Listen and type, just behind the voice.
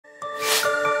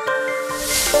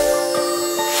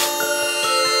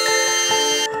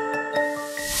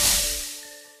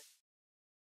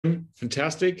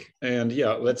fantastic. And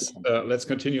yeah, let's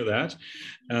continue that,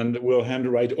 and we'll hand it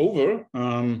right over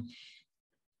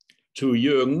to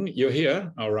Jürgen. You're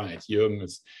here. All right, Jürgen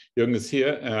is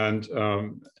here, and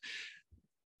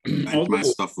although, my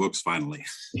stuff works finally.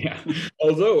 Yeah,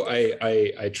 although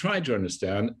I tried to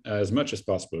understand as much as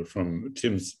possible from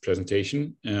Tim's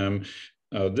presentation. Some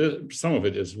of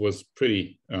it was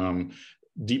pretty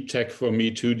deep tech for me,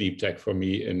 too deep tech for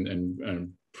me,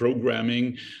 and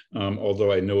programming.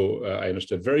 Although I know I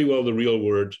understood very well the real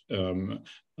world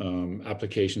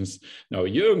applications. Now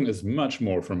Jürgen is much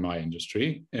more from my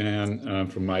industry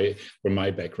and from my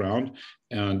background,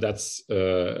 and that's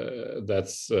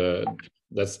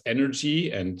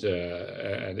energy and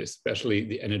especially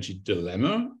the energy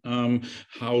dilemma.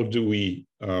 How do we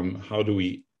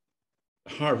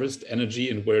harvest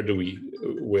energy, and where do we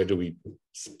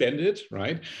spend it,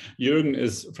 right? Jürgen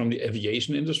is from the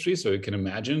aviation industry, so you can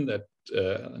imagine that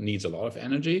needs a lot of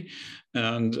energy,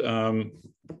 and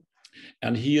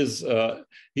he is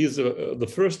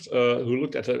the first who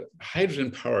looked at a hydrogen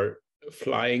power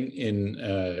flying in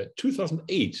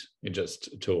 2008. He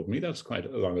just told me. That's quite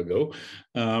long ago,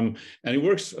 and he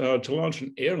works to launch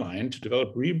an airline to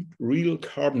develop real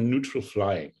carbon neutral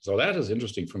flying. So that is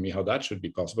interesting for me, how that should be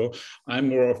possible. I'm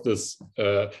more of this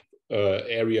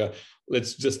area.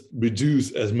 Let's just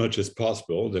reduce as much as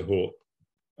possible the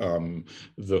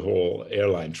whole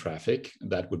airline traffic.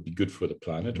 That would be good for the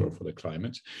planet or for the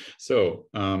climate. So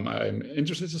I'm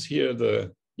interested to hear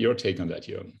your take on that,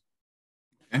 Jürgen.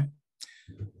 Okay.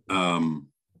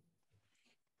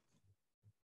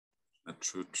 That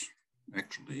should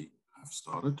actually have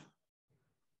started.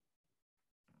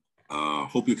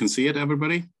 Hope you can see it,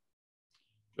 everybody.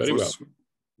 Very well.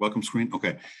 Welcome screen.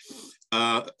 Okay.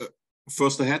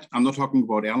 First ahead, I'm not talking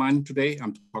about airline today.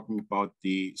 I'm talking about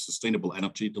the sustainable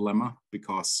energy dilemma,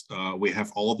 because we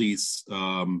have all these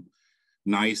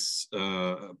nice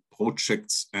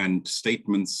projects and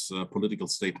statements, political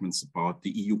statements about the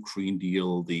EU Green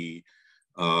Deal, the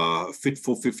Fit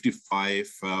for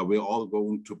 55. We're all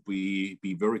going to be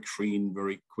very green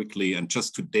very quickly. And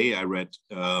just today I read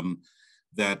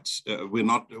that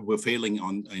we're failing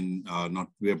on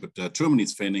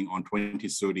Germany's failing on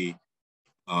 2030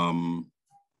 on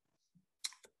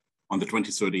the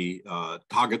 2030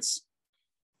 targets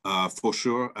for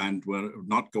sure, and we're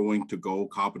not going to go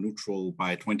carbon neutral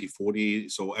by 2040.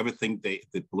 So everything the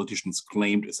politicians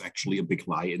claimed is actually a big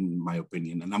lie, in my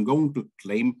opinion. And I'm going to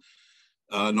claim,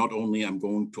 not only, I'm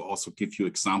going to also give you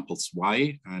examples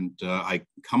why. And I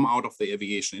come out of the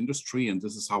aviation industry, and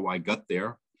this is how I got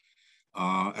there.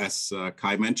 As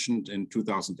Kai mentioned, in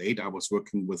 2008, I was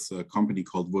working with a company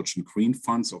called Virgin Green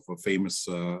Funds of a famous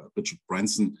Richard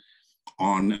Branson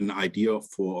on an idea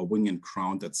for a wing and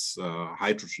crown that's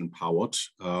hydrogen powered.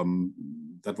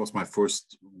 That was my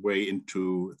first way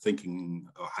into thinking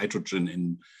hydrogen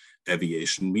in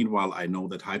aviation. Meanwhile, I know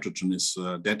that hydrogen is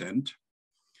a dead end,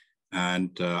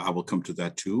 and I will come to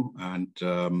that too. And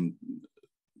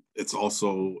it's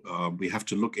also, we have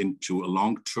to look into a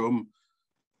long-term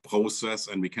process,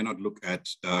 and we cannot look at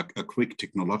a quick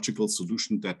technological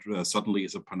solution that suddenly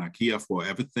is a panacea for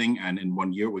everything, and in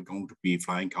 1 year we're going to be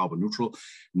flying carbon neutral.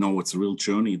 No, it's a real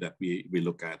journey that we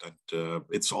look at, and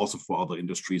it's also for other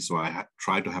industries, so I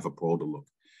try to have a broader look.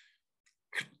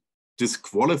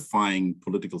 Disqualifying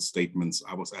political statements,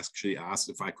 I was actually asked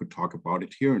if I could talk about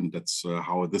it here, and that's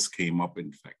how this came up,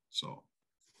 in fact.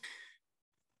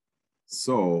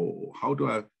 So how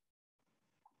do I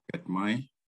get my...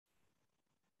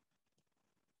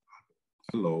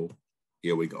 Hello,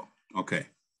 here we go. Okay.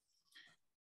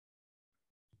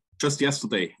 Just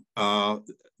yesterday,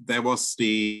 there was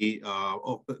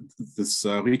this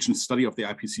region study of the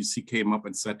IPCC came up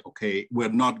and said, okay, we're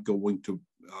not going to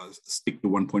stick to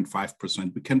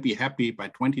 1.5%. We can be happy by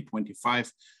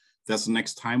 2025. There's the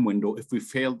next time window. If we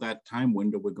fail that time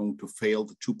window, we're going to fail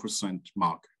the 2%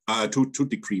 mark, 2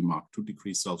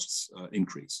 degrees Celsius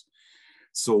increase.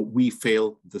 So we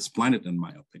fail this planet, in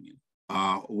my opinion.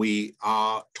 We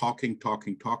are talking.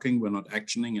 We're not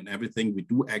actioning, and everything we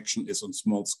do action is on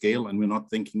small scale, and we're not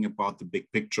thinking about the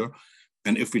big picture.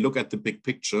 And if we look at the big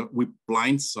picture, we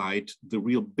blindside the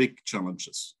real big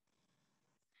challenges.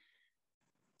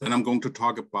 Then I'm going to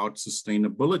talk about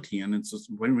sustainability. And it's just,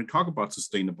 when we talk about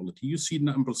sustainability, you see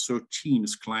number 13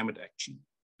 is climate action.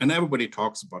 And everybody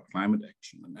talks about climate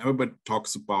action, and everybody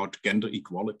talks about gender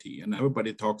equality, and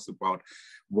everybody talks about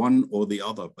one or the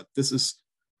other. But this is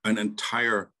an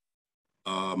entire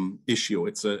issue.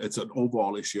 It's an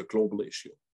overall issue, a global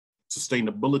issue.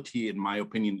 Sustainability, in my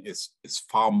opinion, is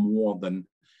far more than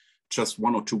just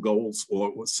 1 or 2 goals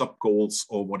or sub goals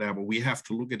or whatever. We have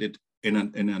to look at it in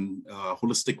a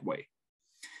holistic way.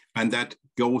 And that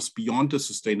goes beyond the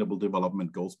sustainable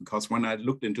development goals, because when I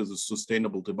looked into the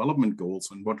sustainable development goals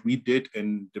and what we did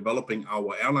in developing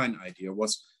our airline idea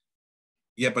was,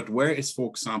 yeah, but where is, for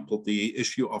example, the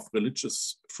issue of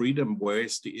religious freedom? Where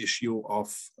is the issue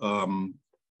of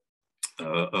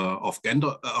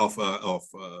gender,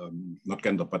 not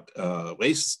gender, but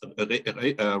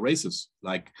races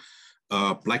like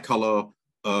black color,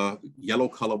 yellow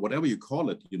color, whatever you call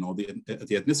it, you know, the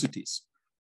ethnicities.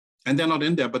 And they're not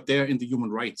in there, but they're in the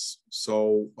human rights.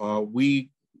 So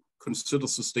we consider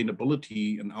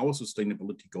sustainability and our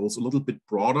sustainability goals a little bit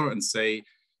broader and say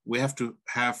we have to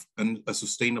have a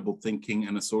sustainable thinking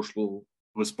and a social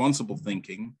responsible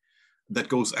thinking that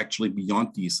goes actually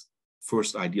beyond these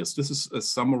first ideas. This is a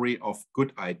summary of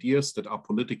good ideas that are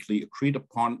politically agreed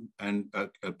upon, and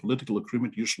a political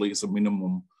agreement usually is a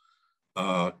minimum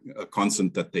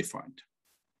consent that they find.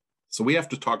 So we have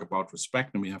to talk about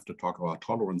respect, and we have to talk about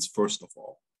tolerance first of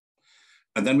all.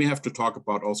 And then we have to talk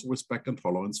about also respect and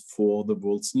tolerance for the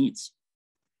world's needs.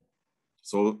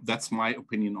 So that's my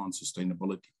opinion on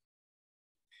sustainability.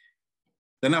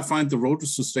 Then I find the road to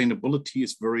sustainability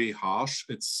is very harsh.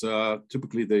 It's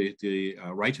typically the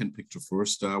right-hand picture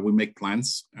first. We make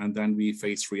plans and then we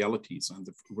face realities. And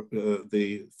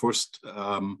the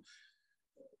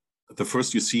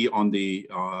first you see on the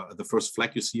first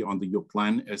flag you see on your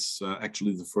plan is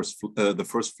actually the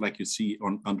first flag you see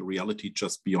on the reality,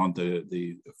 just beyond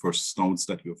the first stones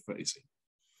that you're facing.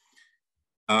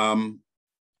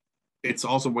 It's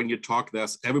also when you talk,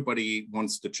 everybody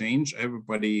wants to change,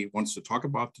 everybody wants to talk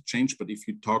about the change, but if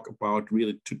you talk about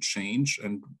really to change,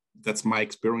 and that's my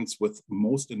experience with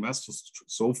most investors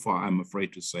so far, I'm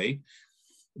afraid to say,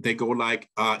 they go like,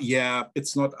 yeah,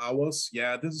 it's not ours.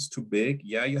 Yeah, this is too big.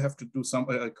 Yeah, you have to do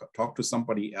talk to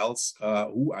somebody else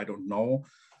who I don't know.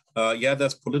 Yeah,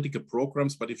 there's political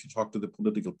programs, but if you talk to the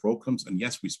political programs, and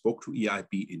yes, we spoke to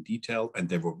EIB in detail, and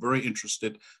they were very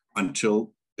interested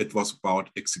until it was about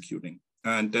executing.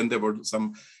 And then there were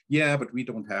some, yeah, but we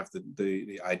don't have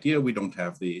the idea. We don't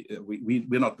have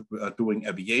we're not doing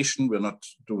aviation. We're not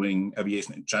doing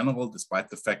aviation in general, despite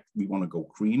the fact we want to go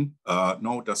green.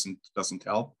 No, doesn't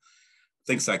help.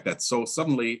 Things like that. So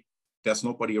suddenly there's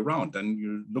nobody around, and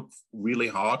you look really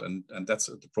hard, and that's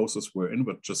the process we're in.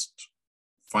 But just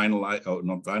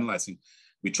not finalizing.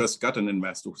 We just got an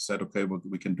investor who said, okay, well,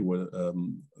 we can do a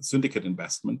syndicate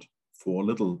investment for a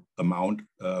little amount.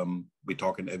 We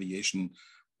talk in aviation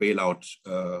bailout,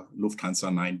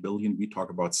 Lufthansa 9 billion. We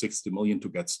talk about 60 million to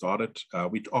get started.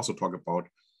 We also talk about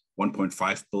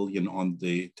 1.5 billion on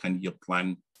the 10-year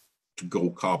plan to go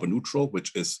carbon neutral,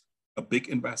 which is a big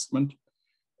investment.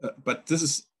 But this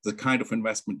is the kind of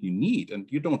investment you need. And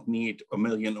you don't need $1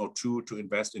 million or $2 million to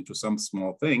invest into some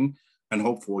small thing and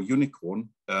hope for a unicorn.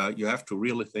 You have to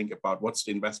really think about what's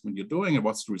the investment you're doing and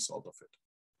what's the result of it.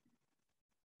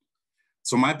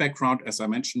 So my background, as I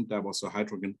mentioned, there was a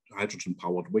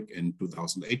hydrogen-powered wick in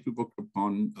 2008 we worked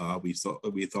upon. We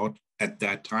thought at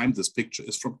that time, this picture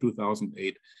is from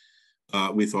 2008,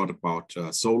 we thought about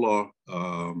solar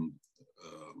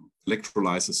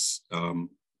electrolyzers,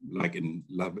 like in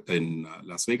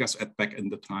Las Vegas back in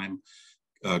the time,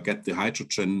 get the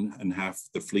hydrogen and have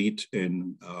the fleet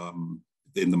in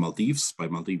the Maldives by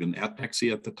Maldivian Air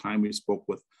Taxi at the time we spoke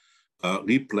with.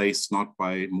 Replaced not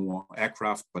by more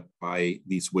aircraft, but by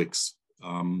these wicks.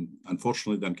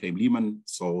 Unfortunately, then came Lehman,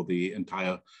 so the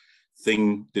entire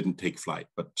thing didn't take flight,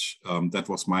 but that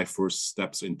was my first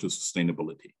steps into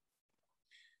sustainability.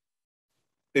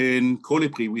 In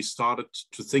Kolibri, we started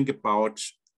to think about,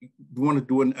 we want to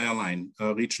do an airline,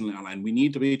 a regional airline. We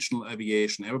need regional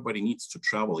aviation. Everybody needs to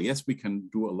travel. Yes, we can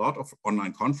do a lot of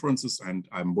online conferences, and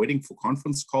I'm waiting for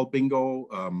conference call bingo.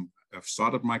 I've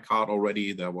started my card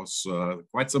already. There was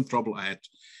quite some trouble I had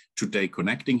today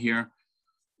connecting here.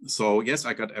 So yes,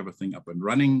 I got everything up and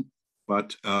running,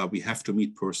 but we have to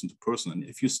meet person to person. And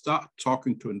if you start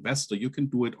talking to investor, you can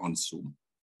do it on Zoom.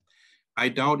 I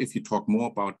doubt if you talk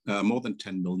more than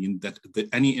 10 million that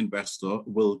any investor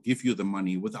will give you the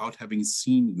money without having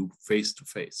seen you face to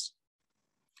face.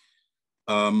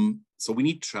 So we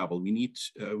need travel. We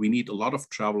need a lot of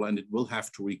travel, and it will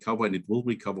have to recover, and it will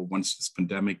recover once this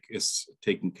pandemic is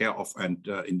taken care of. And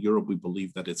in Europe, we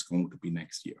believe that it's going to be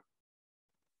next year.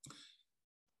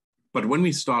 But when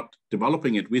we start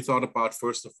developing it, we thought about,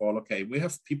 first of all, okay, we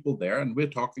have people there, and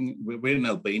we're in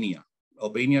Albania.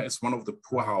 Albania is one of the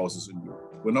poor houses in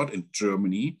Europe. We're not in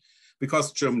Germany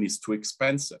because Germany is too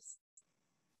expensive.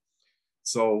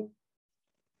 So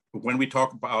when we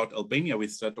talk about Albania, we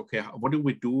said, okay, what do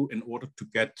we do in order to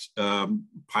get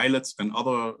pilots and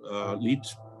other lead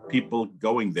people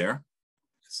going there?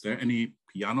 Is there any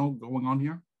piano going on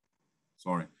here?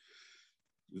 Sorry,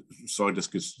 this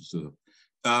gets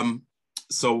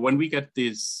so when we get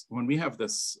this, when we have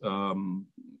this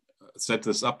set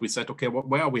this up, we said, okay,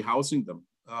 where are we housing them?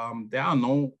 There are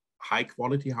no high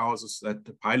quality houses that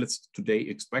the pilots today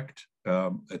expect,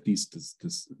 at least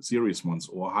this serious ones,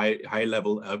 or high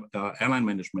level airline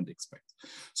management expects.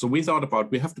 So we thought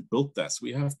about, we have to build this.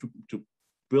 We have to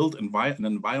build an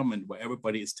environment where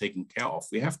everybody is taken care of.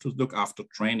 We have to look after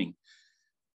training.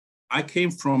 I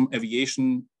came from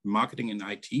aviation marketing and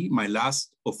IT. My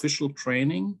last official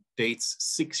training dates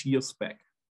 6 years back.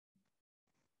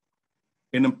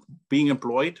 In being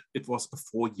employed, it was a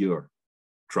 4-year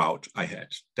drought I had.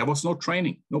 There was no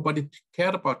training. Nobody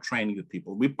cared about training the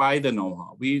people. We buy the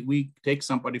know-how. We take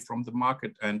somebody from the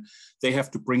market and they have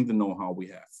to bring the know-how we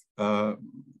have.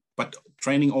 But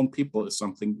training own people is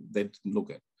something they didn't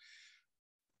look at.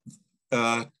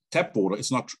 Tap water is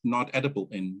not edible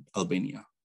in Albania.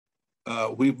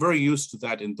 We're very used to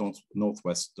that in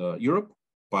Northwest Europe,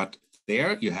 but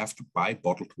there you have to buy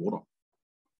bottled water.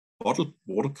 Bottled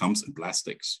water comes in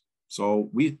plastics. So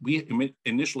we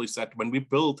initially said, when we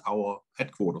build our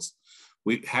headquarters,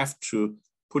 we have to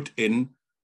put in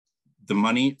the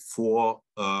money for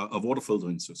a water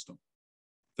filtering system,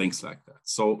 things like that.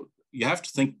 So you have to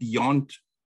think beyond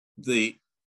the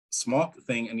small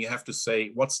thing, and you have to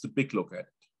say, what's the big look at it?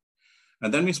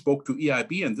 And then we spoke to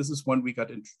EIB, and this is when we got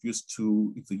introduced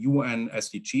to the UN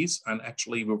SDGs. And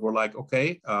actually we were like,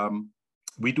 okay,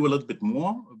 we do a little bit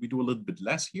more, we do a little bit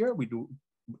less here. We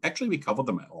cover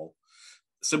them all,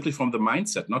 simply from the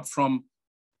mindset, not from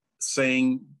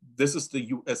saying, this is the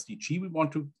SDG we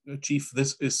want to achieve.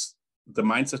 This is the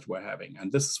mindset we're having,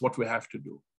 and this is what we have to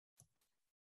do.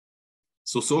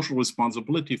 So social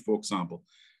responsibility, for example,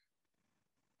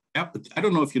 I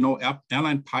don't know if you know,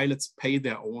 airline pilots pay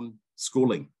their own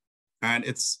schooling, and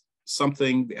it's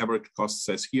something, the average cost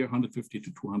says here, $150,000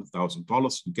 to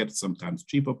 $200,000. You get it sometimes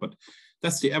cheaper, but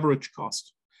that's the average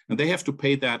cost. And they have to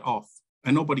pay that off.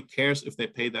 And nobody cares if they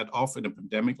pay that off in a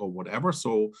pandemic or whatever.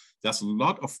 So there's a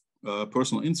lot of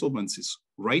personal insolvencies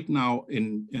right now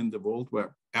in the world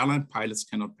where airline pilots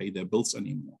cannot pay their bills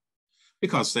anymore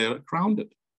because they're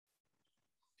grounded.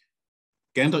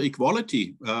 Gender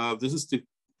equality. This is the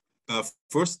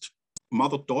first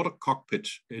mother-daughter cockpit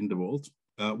in the world,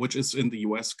 which is in the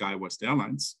US SkyWest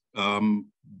Airlines.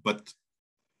 But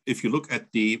if you look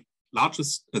at the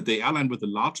airline with the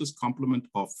largest complement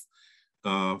of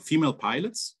female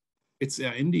pilots, it's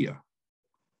Air India,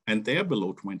 and they're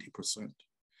below 20%.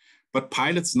 But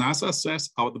pilots, NASA says,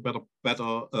 are the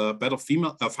better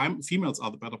females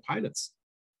are the better pilots.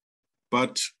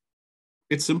 But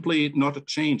it's simply not a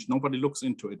change. Nobody looks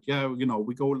into it. Yeah, you know,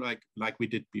 we go like we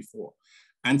did before,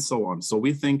 and so on. So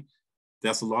we think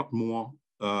there's a lot more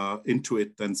into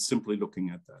it than simply looking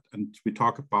at that. And we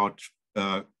talk about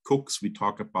cooks, we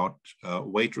talk about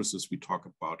waitresses, we talk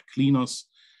about cleaners,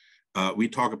 we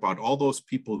talk about all those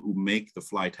people who make the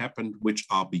flight happen, which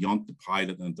are beyond the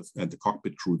pilot and the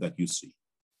cockpit crew that you see.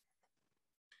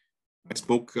 I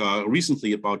spoke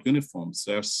recently about uniforms.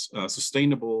 There's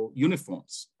sustainable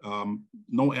uniforms.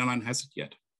 No airline has it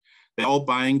yet. They're all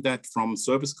buying that from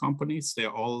service companies.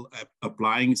 They're all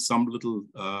applying some little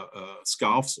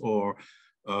scarves or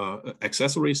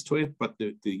accessories to it, but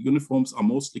the uniforms are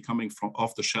mostly coming from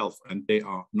off the shelf, and they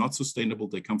are not sustainable.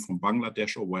 They come from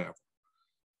Bangladesh or wherever.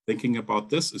 Thinking about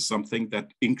this is something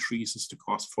that increases the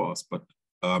cost for us, but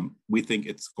we think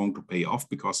it's going to pay off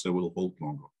because they will hold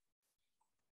longer.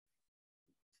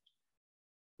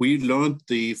 We learned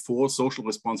the 4 social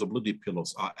responsibility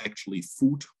pillars are actually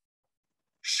food,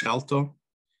 shelter,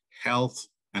 health,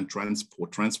 and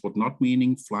transport. Transport not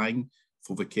meaning flying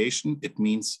for vacation. It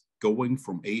means going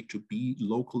from A to B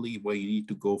locally, where you need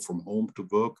to go from home to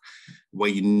work, where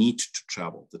you need to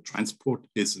travel. The transport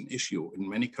is an issue. In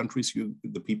many countries,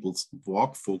 the people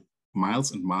walk for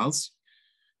miles and miles.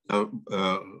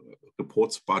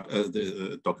 Reports about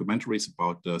the documentaries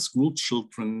about school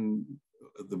children,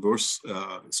 the worst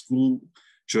school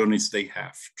journeys they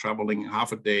have, traveling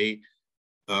half a day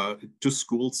to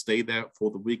school, stay there for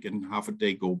the week, and half a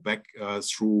day go back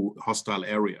through hostile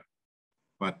area.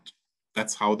 But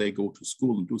that's how they go to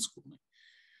school and do schooling.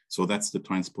 So that's the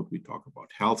transport we talk about.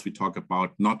 Health, we talk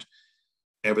about not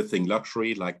everything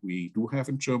luxury like we do have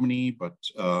in Germany, but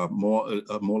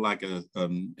more like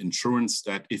an insurance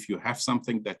that if you have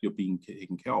something that you're being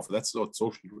taken care of. That's what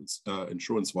social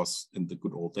insurance was in the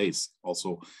good old days.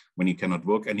 Also, when you cannot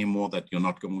work anymore, that you're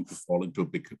not going to fall into a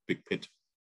big pit.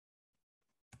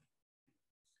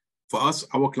 For us,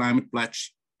 our climate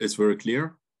pledge is very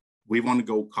clear. We want to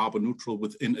go carbon neutral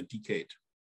within a decade.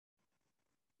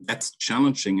 That's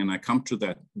challenging. And I come to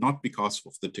that not because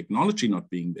of the technology not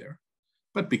being there,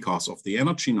 but because of the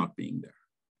energy not being there.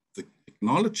 The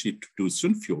technology to do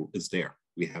synfuel is there.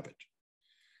 We have it.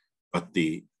 But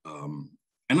the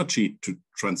energy to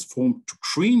transform to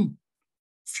green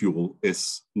fuel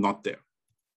is not there.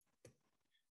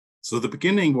 So the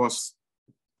beginning was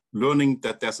learning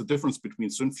that there's a difference between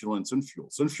synfuel and synfuel.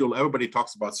 Synfuel, everybody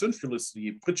talks about synfuel is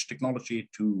the bridge technology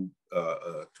to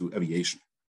aviation.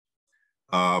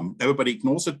 Everybody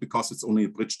ignores it because it's only a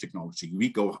bridge technology. We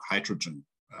go hydrogen,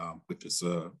 which is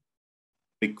a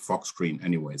big fog screen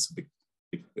anyways, a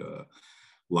big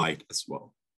light as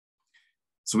well.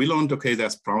 So we learned, okay,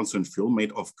 there's brown synfuel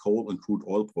made of coal and crude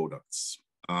oil products.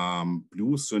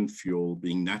 Blue synfuel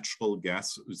being natural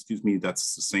gas,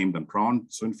 that's the same than brown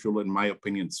synfuel. In my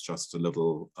opinion, it's just a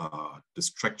little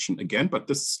distraction again, but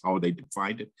this is how they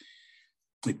divide it.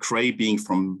 The gray being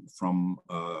from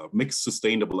mixed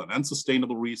sustainable and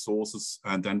unsustainable resources.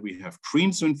 And then we have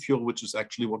green synfuel, which is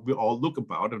actually what we all look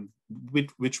about and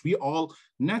which we all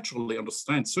naturally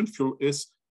understand. Synfuel is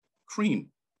green.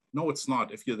 No, it's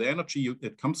not. If the energy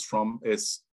it comes from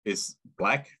is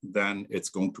black, then it's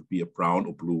going to be a brown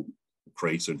or blue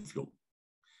gray synfuel.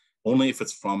 Only if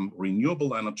it's from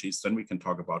renewable energies, then we can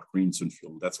talk about green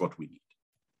synfuel. That's what we need.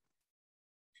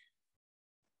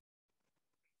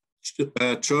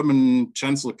 German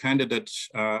Chancellor candidate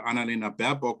Annalena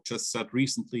Baerbock just said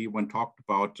recently when talked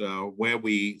about where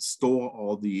we store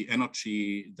all the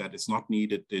energy that is not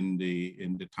needed in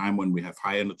the time when we have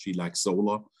high energy like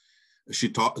solar.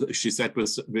 She said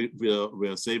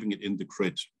we're saving it in the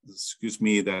grid. Excuse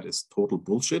me, that is total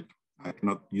bullshit. I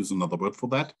cannot use another word for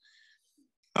that.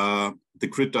 The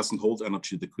grid doesn't hold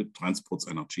energy, the grid transports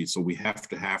energy. So we have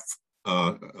to have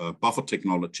buffer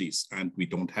technologies, and we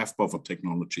don't have buffer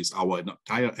technologies. Our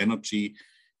entire energy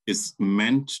is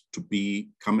meant to be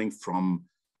coming from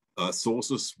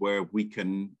sources where we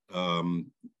can level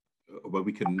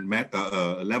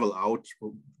out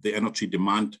the energy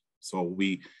demand. So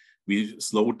we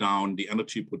slow down the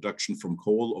energy production from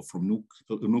coal or from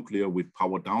nuclear. We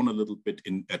power down a little bit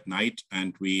at night,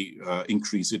 and we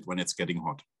increase it when it's getting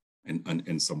hot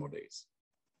in summer days.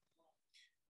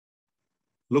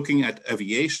 Looking at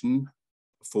aviation,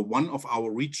 for one of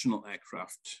our regional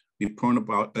aircraft, we burn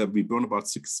about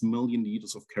 6 million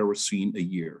liters of kerosene a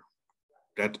year.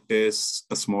 That is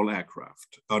a small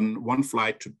aircraft. On one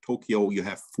flight to Tokyo, you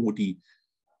have 40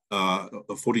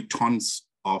 tons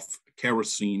of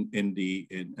kerosene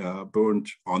burned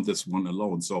on this one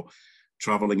alone. So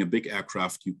traveling a big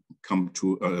aircraft, you come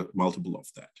to a multiple of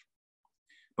that.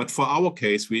 But for our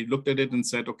case, we looked at it and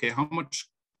said, okay, how much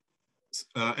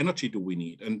energy do we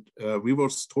need? And we were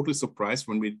totally surprised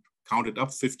when we counted up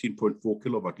 15.4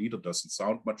 kilowatt liter. Doesn't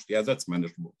sound much. Yeah, that's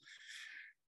manageable.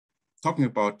 Talking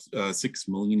about 6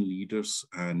 million liters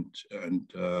and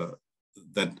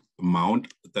that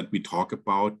amount that we talk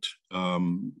about,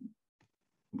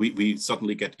 we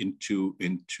suddenly get into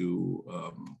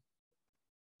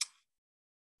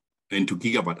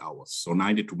gigawatt hours. So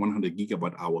 90 to 100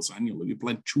 gigawatt hours annually. We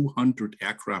plan 200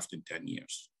 aircraft in 10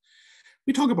 years.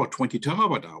 We talk about 20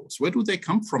 terawatt hours. Where do they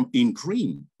come from in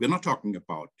green? We're not talking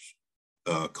about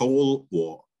coal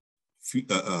or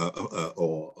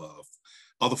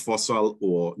other fossil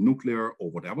or nuclear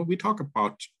or whatever. We talk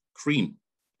about green.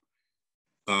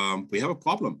 We have a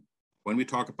problem when we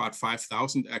talk about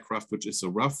 5,000 aircraft, which is a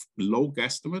rough low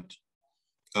guesstimate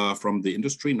from the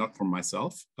industry, not from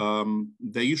myself.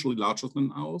 They're usually larger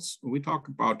than ours. We talk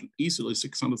about easily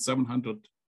 600, 700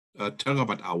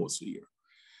 terawatt hours a year.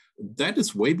 That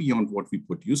is way beyond what we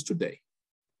produce today.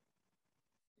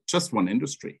 Just one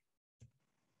industry.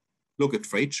 Look at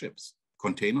freight ships,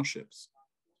 container ships.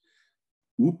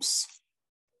 Oops.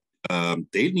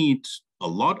 They need a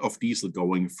lot of diesel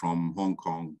going from Hong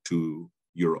Kong to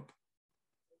Europe.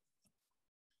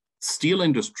 Steel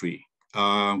industry.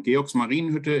 Georg's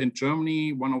Marienhütte in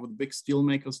Germany, one of the big steel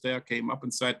makers there, came up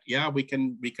and said, yeah, we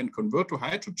can convert to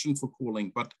hydrogen for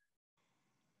cooling, but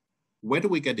where do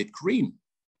we get it green?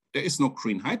 There is no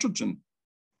green hydrogen.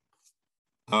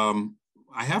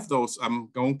 I have those. I'm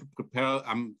going to prepare.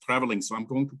 I'm traveling, so I'm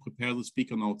going to prepare the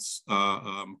speaker notes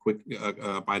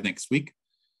by next week.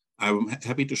 I'm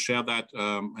happy to share that,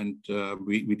 and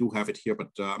we do have it here,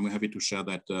 but I'm happy to share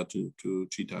that to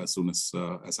Cheetah as soon as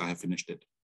I have finished it.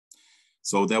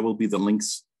 So there will be the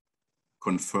links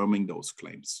confirming those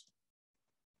claims.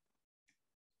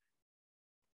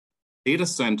 Data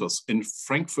centers in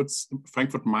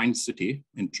Frankfurt Main City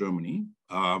in Germany,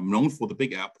 known for the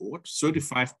big airport,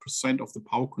 35% of the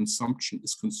power consumption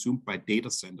is consumed by data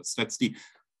centers. That's the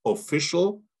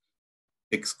official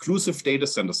exclusive data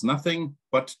centers, nothing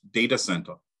but data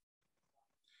center.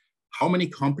 How many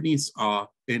companies are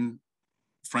in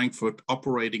Frankfurt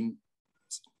operating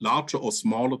larger or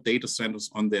smaller data centers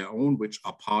on their own, which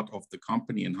are part of the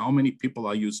company, and how many people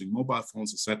are using mobile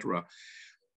phones, etc.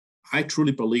 I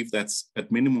truly believe that's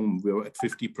at minimum, we're at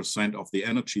 50% of the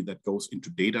energy that goes into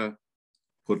data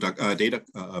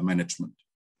management.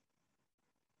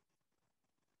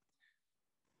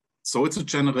 So it's a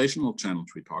generational challenge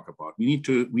we talk about. We need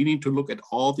to look at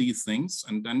all these things,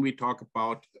 and then we talk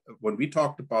about, when we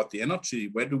talked about the energy,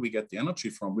 where do we get the energy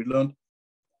from? We learned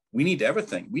we need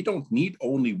everything. We don't need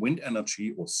only wind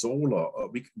energy or solar.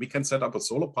 We can set up a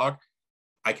solar park.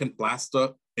 I can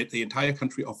plaster the entire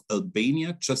country of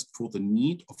Albania just for the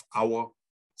need of our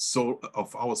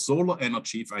solar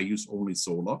energy, if I use only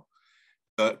solar,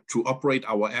 to operate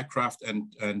our aircraft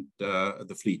and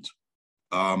the fleet.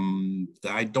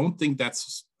 I don't think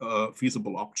that's a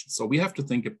feasible option. So we have to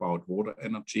think about water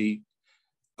energy,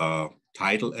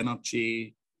 tidal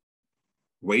energy,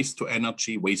 waste to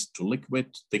energy, waste to liquid,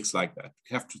 things like that.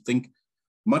 We have to think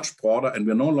much broader, and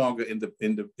we're no longer in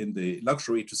the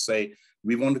luxury to say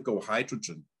we want to go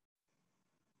hydrogen.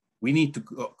 We need to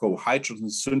go hydrogen,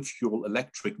 synth fuel,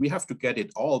 electric. We have to get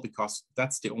it all, because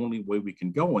that's the only way we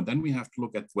can go. And then we have to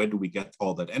look at where do we get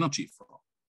all that energy from.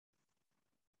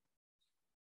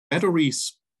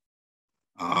 Batteries.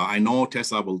 I know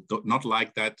Tesla will not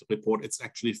like that report. It's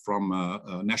actually from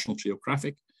National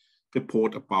Geographic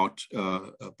report about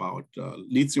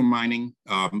lithium mining.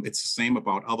 It's the same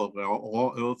about other rare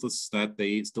earths that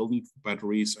they still need for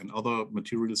batteries, and other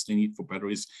materials they need for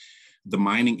batteries. The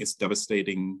mining is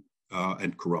devastating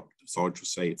and corrupt. Sorry to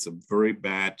say, it's a very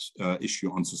bad issue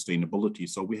on sustainability.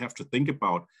 So we have to think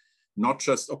about not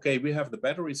just, okay, we have the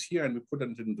batteries here and we put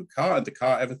them in the car, and the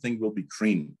car, everything will be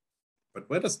green. But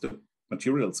where does the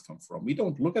materials come from? We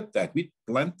don't look at that. We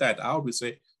blend that out. We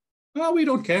say, oh, we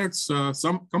don't care. It's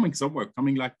coming somewhere,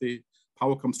 coming like the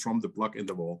power comes from the plug in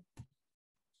the wall.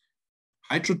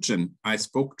 Hydrogen. I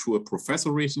spoke to a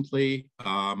professor recently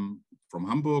from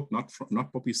Hamburg,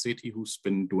 not Bobby Sethi, who's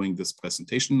been doing this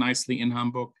presentation nicely in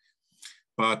Hamburg,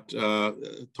 but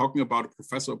talking about a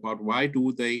professor about why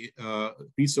do they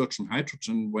research on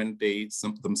hydrogen when they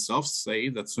themselves say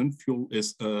that synth fuel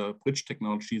is a bridge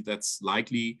technology that's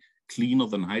likely cleaner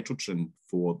than hydrogen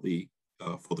for the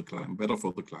climate, better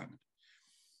for the climate.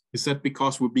 He said,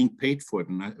 because we're being paid for it.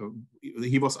 And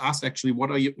he was asked actually,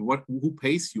 who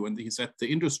pays you? And he said,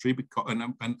 the industry,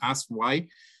 and asked why,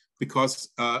 because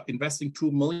investing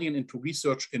 2 million into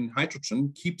research in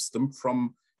hydrogen keeps them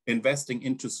from investing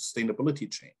into sustainability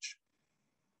change.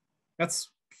 That's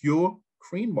pure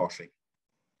greenwashing.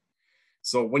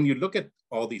 So when you look at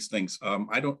all these things,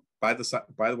 by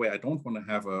the way, I don't want to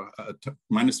have a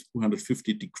minus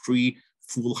 250-degree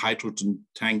full hydrogen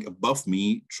tank above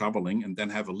me traveling and then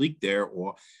have a leak there,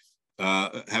 or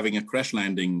having a crash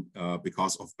landing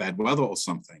because of bad weather or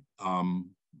something.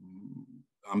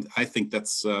 I think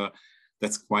that's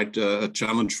quite a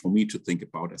challenge for me to think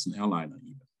about as an airliner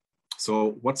even.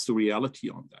 So what's the reality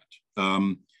on that?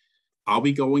 Are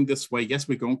we going this way? Yes,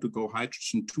 we're going to go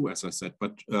hydrogen too, as I said,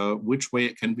 but which way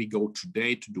can we go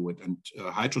today to do it? And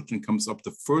hydrogen comes up,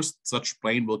 the first such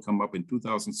plane will come up in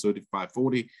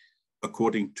 2035-40,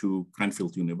 according to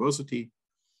Cranfield University.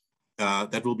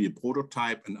 That will be a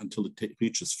prototype, and until it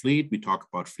reaches fleet, we talk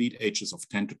about fleet ages of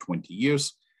 10 to 20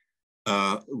 years.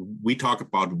 We talk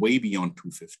about way beyond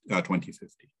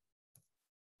 2050.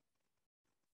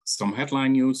 Some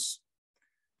headline news.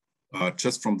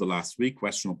 Just from the last week,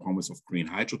 questionable promise of green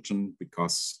hydrogen,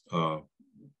 because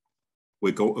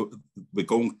we're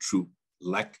going to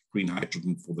lack green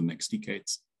hydrogen for the next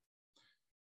decades.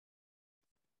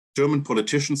 German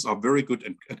politicians are very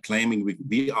good at claiming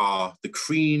we are the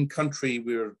green country,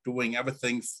 we're doing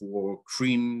everything for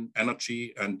green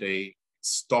energy, and they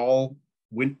stall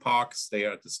wind parks, they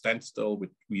are at the standstill.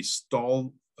 We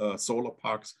stall solar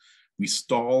parks. We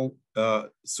stall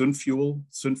synth fuel.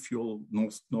 Synth fuel,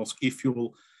 North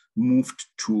e-fuel, moved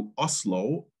to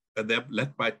Oslo. They're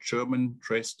led by German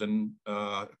Dresden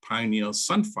pioneer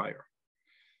Sunfire.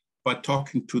 But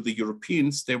talking to the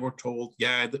Europeans, they were told,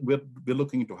 yeah, we're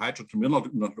looking into hydrogen. We're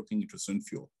not looking into synth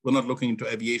fuel. We're not looking into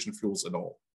aviation fuels at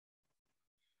all.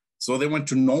 So they went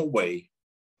to Norway,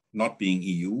 not being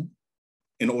EU,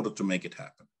 in order to make it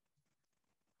happen.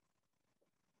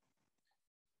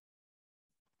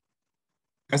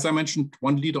 As I mentioned,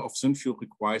 1 liter of synth fuel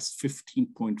requires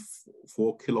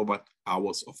 15.4 kilowatt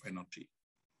hours of energy.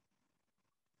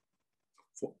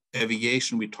 For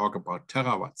aviation, we talk about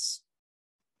terawatts.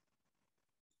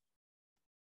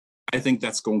 I think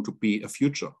that's going to be a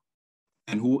future.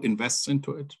 And who invests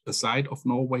into it? Aside of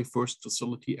Norway, first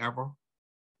facility ever?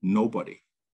 Nobody.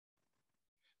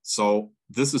 So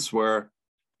this is where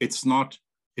it's not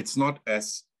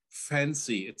as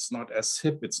fancy, it's not as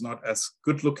hip, it's not as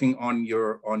good looking on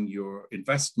your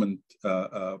investment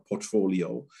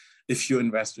portfolio. If you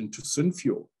invest into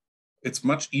synfuel, it's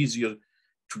much easier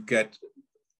to get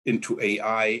into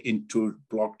AI, into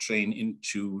blockchain,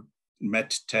 into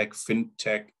medtech,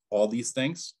 fintech, all these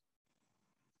things.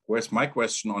 Whereas my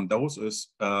question on those is,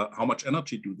 how much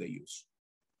energy do they use?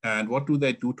 And what do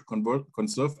they do to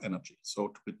conserve energy? So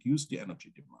to reduce the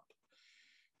energy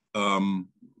demand,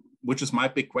 which is my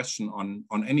big question on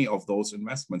any of those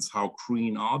investments. How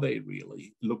green are they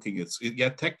really looking at? Yeah,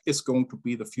 tech is going to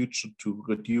be the future to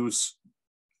reduce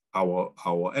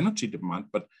our energy demand,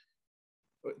 but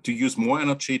to use more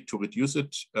energy to reduce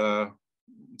it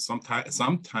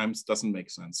sometimes doesn't make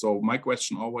sense. So my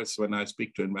question always when I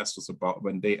speak to investors about,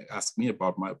 when they ask me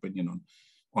about my opinion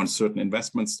on certain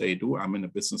investments they do, I'm in a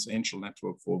business angel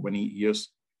network for many years,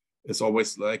 it's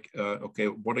always like, okay,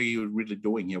 what are you really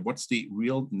doing here? What's the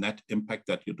real net impact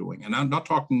that you're doing? And I'm not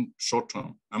talking short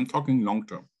term, I'm talking long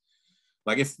term.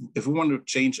 Like if we want to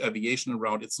change aviation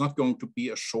around, it's not going to be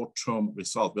a short-term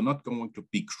result. We're not going to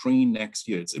be green next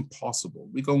year. It's impossible.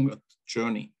 We're going on a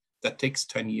journey that takes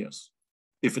 10 years,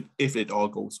 if it all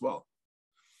goes well.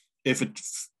 If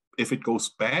it goes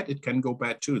bad, it can go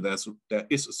bad too. There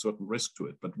is a certain risk to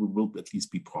it, but we will at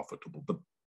least be profitable. But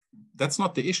that's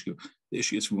not the issue. The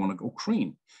issue is we want to go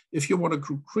green. If you want to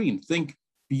go green, think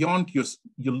beyond your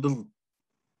little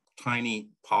tiny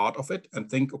part of it and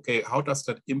think, okay, how does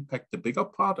that impact the bigger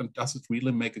part, and does it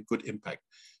really make a good impact?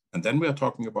 And then we are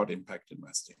talking about impact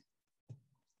investing.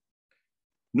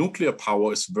 Nuclear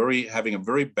power is having a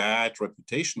very bad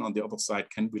reputation. On the other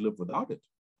side, can we live without it?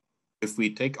 If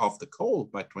we take off the coal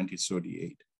by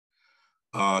 2038,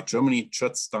 Germany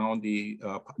shuts down the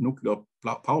nuclear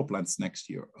power plants next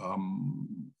year.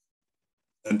 And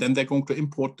then they're going to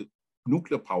import the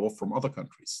nuclear power from other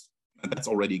countries. And that's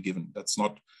already given. That's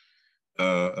not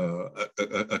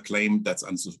a claim that's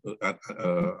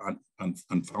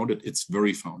unfounded. It's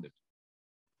very founded.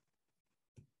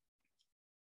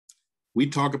 We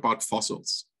talk about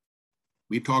fossils.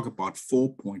 We talk about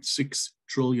 4.6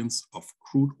 trillions of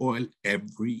crude oil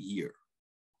every year.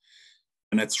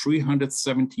 And at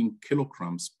 317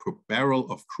 kilograms per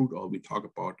barrel of crude oil, we talk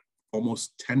about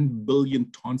almost 10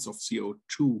 billion tons of CO2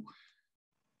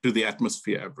 to the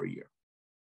atmosphere every year.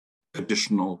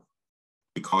 Additional,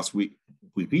 because we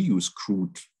reuse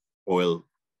crude oil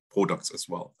products as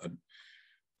well and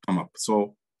come up.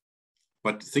 So,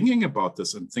 but thinking about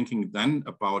this and thinking then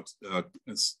about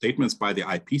statements by the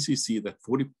IPCC that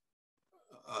 40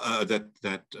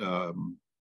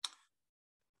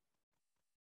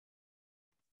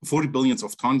 billions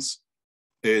of tons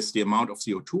is the amount of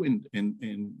CO2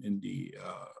 in the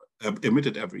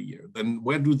emitted every year, then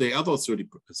where do the other 30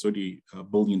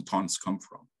 billion tons come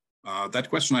from? That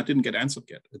question I didn't get answered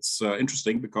yet. It's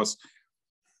interesting because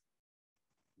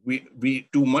we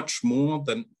do much more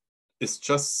than is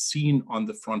just seen on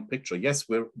the front picture. Yes,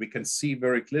 we can see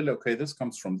very clearly, okay, this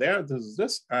comes from there, this is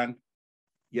this, and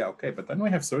yeah, okay, but then we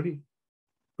have 30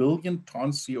 billion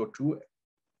tons CO2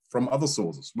 from other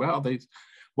sources. Where are they?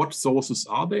 What sources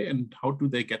are they and how do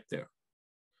they get there?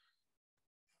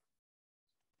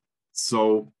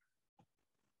 So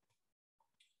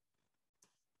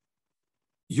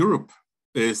Europe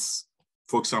is,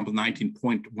 for example,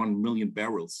 19.1 million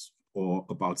barrels or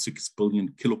about 6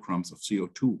 billion kilograms of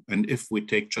CO2. And if we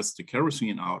take just the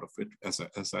kerosene out of it, as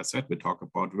I said, we talk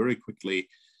about very quickly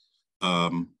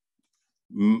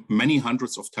many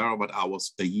hundreds of terawatt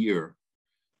hours a year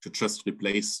to just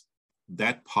replace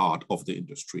that part of the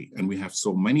industry. And we have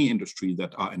so many industries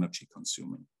that are energy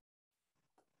consuming.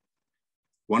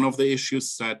 One of the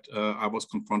issues that I was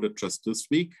confronted just this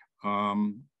week,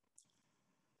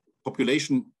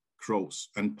 population grows,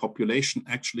 and population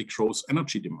actually grows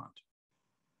energy demand.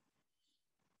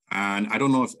 And I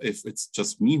don't know if it's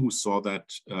just me who saw that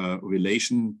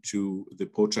relation to the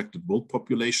projected world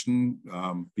population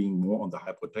being more on the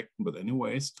high protectant, but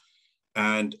anyways,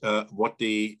 and what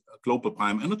the global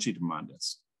prime energy demand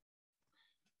is.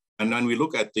 And then we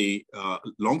look at the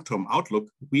long-term outlook,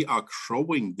 we are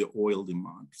growing the oil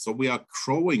demand. So we are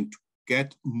growing to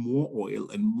get more oil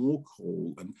and more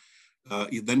coal. And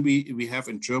then we have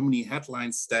in Germany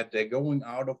headlines that they're going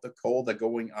out of the coal, they're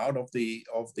going out of the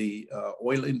oil.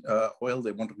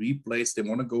 They want to replace, they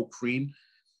want to go green.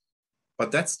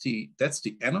 But that's the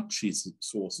energy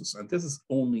sources, and this is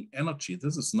only energy.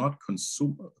 This is not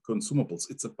consumables.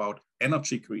 It's about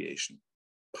energy creation,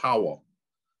 power,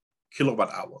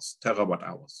 kilowatt hours, terawatt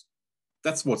hours.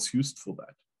 That's what's used for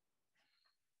that.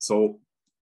 So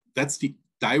that's the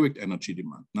direct energy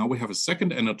demand. Now we have a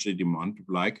second energy demand,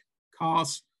 like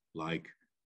cars, like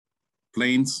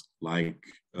planes, like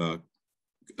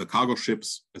cargo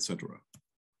ships, etc.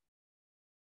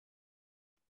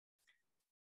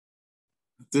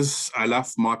 This, I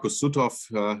love Markus Suthoff,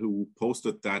 who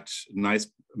posted that nice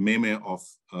meme of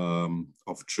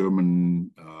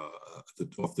German,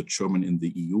 of the German in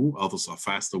the EU. Others are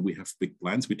faster. We have big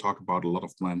plans. We talk about a lot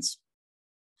of plans.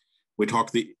 We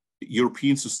talk the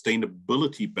European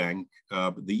Sustainability Bank,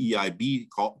 the EIB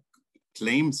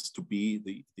claims to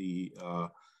be the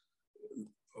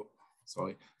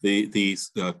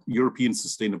European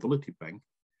Sustainability Bank,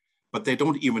 but they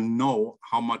don't even know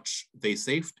how much they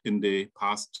saved in the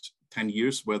past 10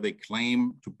 years where they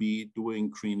claim to be doing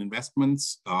green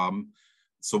investments.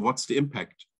 So what's the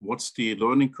impact? What's the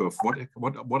learning curve?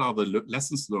 What are the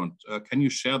lessons learned? Can you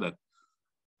share that?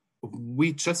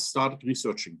 We just started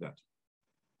researching that.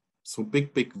 So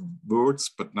big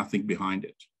words, but nothing behind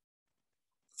it.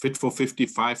 Fit for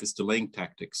 55 is delaying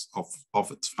tactics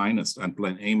of its finest, and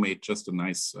Plan A made just a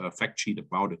nice fact sheet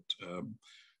about it.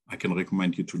 I can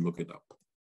recommend you to look it up.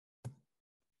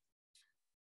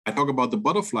 I talk about the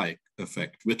butterfly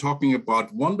effect. We're talking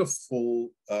about wonderful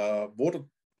water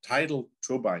tidal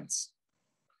turbines,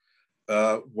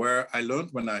 where I learned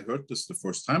when I heard this the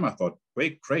first time, I thought,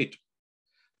 great.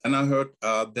 And I heard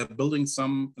they're building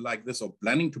some like this, or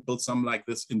planning to build some like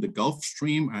this in the Gulf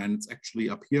Stream, and it's actually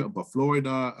up here above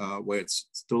Florida, where it's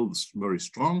still very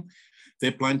strong. They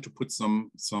plan to put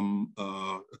some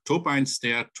turbines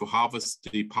there to harvest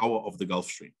the power of the Gulf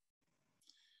Stream.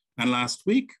 And last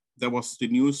week, there was the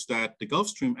news that the Gulf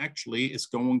Stream actually is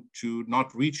going to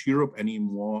not reach Europe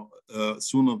anymore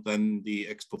sooner than the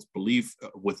experts believe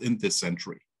within this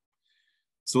century.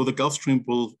 So the Gulf Stream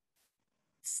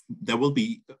there will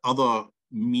be other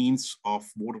means of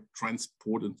water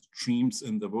transport and streams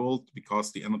in the world,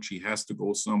 because the energy has to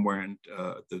go somewhere, and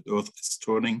the Earth is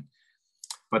turning.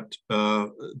 But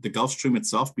the Gulf Stream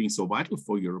itself, being so vital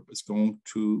for Europe, is going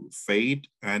to fade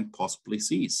and possibly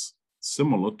cease,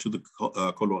 similar to the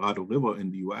Colorado River in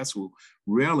the US, who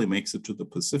rarely makes it to the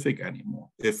Pacific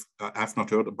anymore. If I've not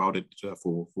heard about it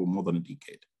for more than a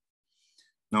decade.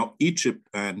 Now, Egypt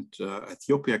and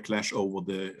Ethiopia clash over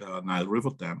the Nile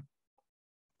River Dam,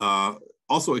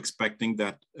 also expecting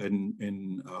that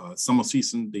in summer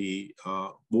season, the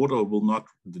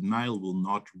Nile will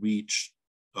not reach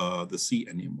the sea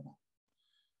anymore.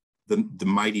 The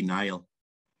mighty Nile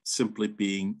simply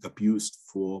being abused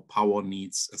for power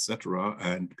needs, etc.,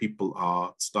 and people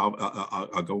are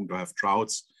going to have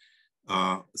droughts.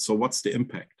 So what's the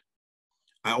impact?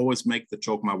 I always make the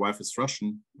joke, my wife is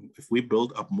Russian, if we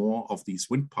build up more of these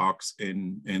wind parks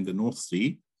in the North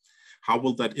Sea, how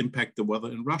will that impact the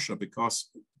weather in Russia? Because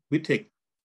we take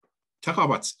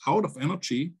terawatts out of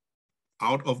energy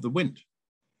out of the wind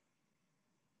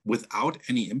without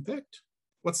any impact.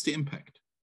 What's the impact?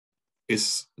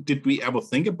 Did we ever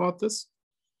think about this?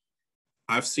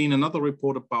 I've seen another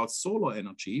report about solar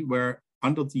energy, where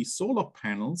under these solar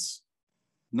panels,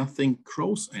 nothing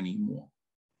grows anymore.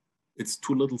 It's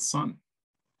too little sun,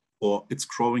 or it's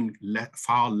growing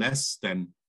far less than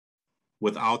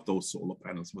without those solar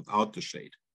panels, without the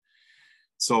shade.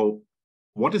 So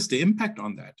what is the impact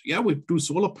on that? Yeah, we do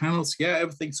solar panels. Yeah,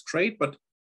 everything's great, but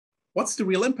what's the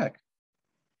real impact?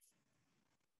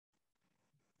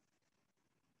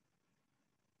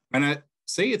 And I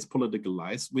say it's political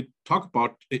lies. We talk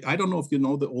about, I don't know if you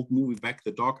know the old movie Back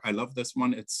the Dog. I love this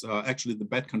one. It's actually the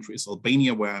bad country is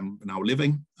Albania, where I'm now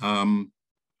living.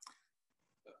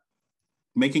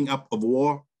 Making up a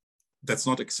war that's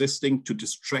not existing to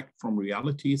distract from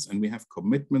realities. And we have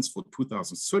commitments for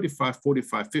 2035,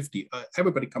 45, 50.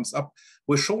 Everybody comes up.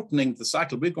 We're shortening the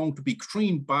cycle. We're going to be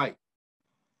green by.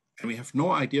 And we have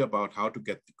no idea about how to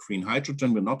get the green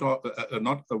hydrogen. We're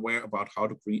not aware about how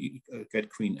to get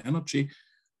green energy.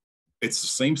 It's the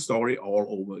same story all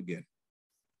over again.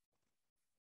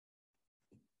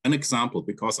 An example,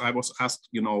 because I was asked,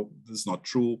 this is not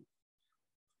true.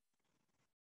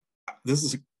 This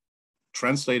is a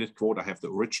translated quote. I have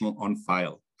the original on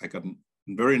file. I got a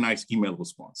very nice email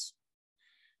response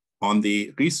on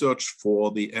the research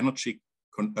for the energy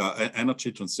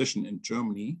transition in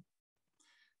Germany.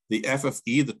 The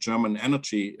FFE, the German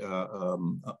energy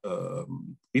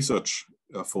research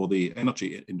for the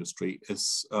energy industry,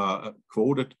 is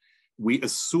quoted, "We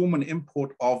assume an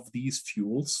import of these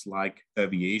fuels like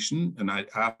aviation," and I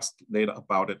asked later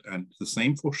about it, and the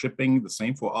same for shipping, the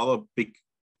same for other big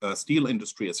steel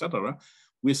industry, etc.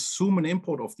 We assume an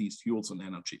import of these fuels and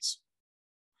energies.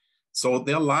 So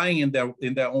they're lying in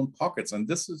their own pockets, and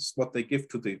this is what they give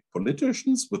to the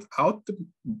politicians without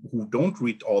who don't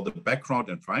read all the background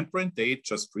and fine print. They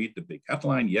just read the big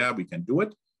headline. Yeah, we can do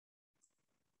it,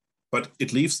 but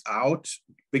it leaves out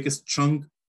biggest chunk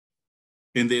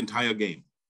in the entire game.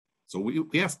 So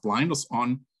we have blinders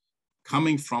on,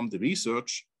 coming from the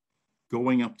research,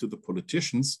 going up to the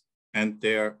politicians, and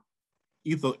they're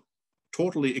either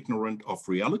totally ignorant of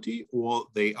reality or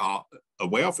they are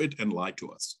aware of it and lie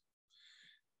to us.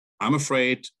 I'm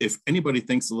afraid if anybody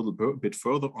thinks a little bit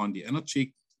further on the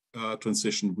energy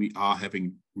transition, we are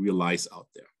having real lies out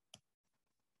there.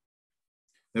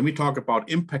 Then we talk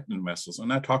about impact investors,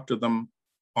 and I talk to them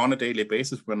on a daily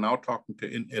basis. We're now talking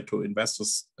to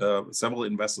investors, several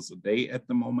investors a day at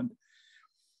the moment.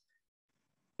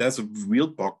 There's a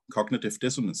real cognitive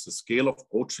dissonance. The scale of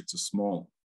projects is small.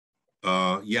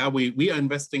 Yeah, we are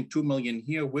investing 2 million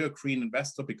here. We're a green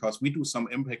investor because we do some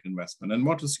impact investment. And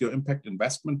what is your impact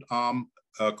investment arm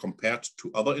compared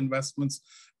to other investments?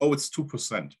 Oh, it's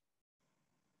 2%.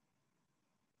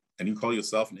 And you call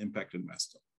yourself an impact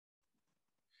investor.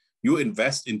 You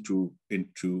invest into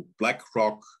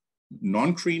BlackRock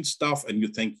non-green stuff and you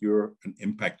think you're an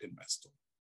impact investor.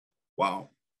 Wow.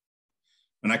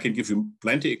 And I can give you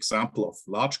plenty of examples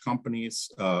of large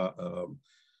companies,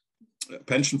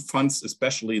 pension funds,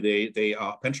 especially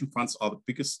pension funds are the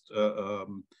biggest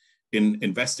in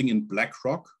investing in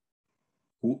BlackRock,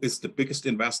 who is the biggest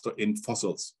investor in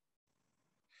fossils.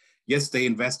 Yes, they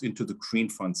invest into the green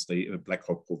funds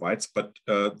BlackRock provides, but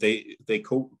they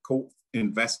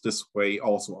co-invest this way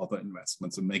also other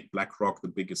investments and make BlackRock the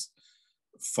biggest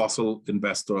fossil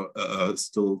investor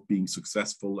still being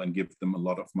successful and give them a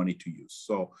lot of money to use.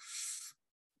 So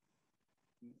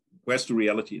where's the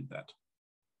reality in that?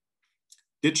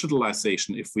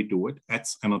 Digitalization, if we do it,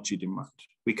 adds energy demand.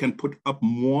 We can put up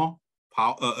more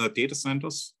power, data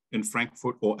centers in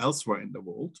Frankfurt or elsewhere in the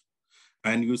world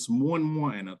and use more and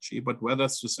more energy, but where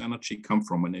does this energy come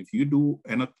from? And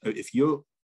if your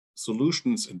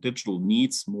solutions in digital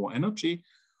needs more energy,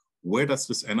 where does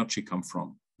this energy come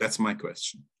from? That's my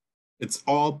question. It's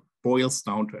all boils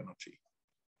down to energy.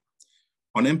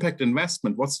 On impact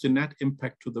investment, what's the net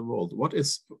impact to the world? What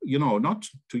is, not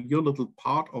to your little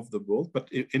part of the world,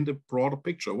 but in the broader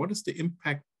picture, what is the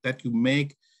impact that you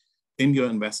make in your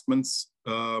investments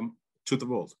to the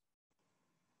world?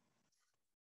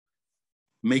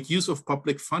 Make use of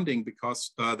public funding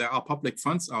because there are public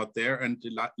funds out there, and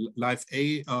Life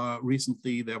A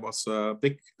recently there was a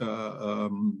big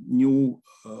new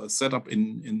setup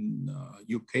in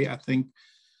UK, I think.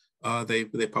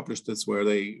 They published this where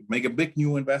they make a big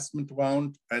new investment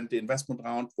round, and the investment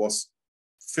round was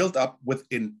filled up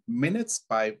within minutes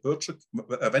by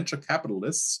venture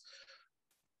capitalists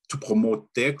to promote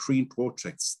their green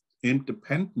projects.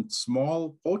 Independent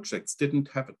small projects didn't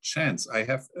have a chance. I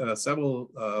have several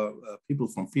people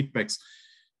from feedbacks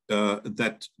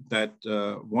that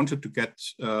wanted to get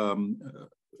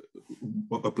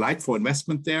applied for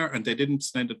investment there, and they didn't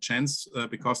stand a chance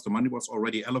because the money was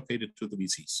already allocated to the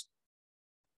VCs.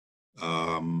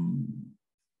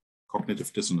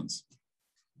 Cognitive dissonance.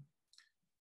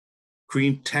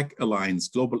 Green Tech Alliance,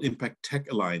 Global Impact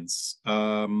Tech Alliance.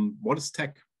 What is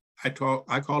tech? I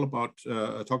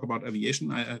talk about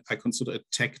aviation. I consider it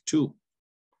tech too.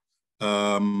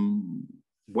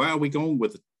 Where are we going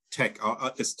with tech?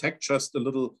 Is tech just a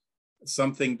little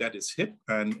something that is hip,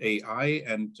 and AI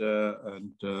and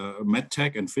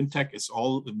medtech and fintech is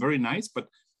all very nice, but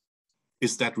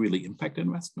is that really impact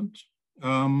investment?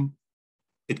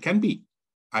 It can be.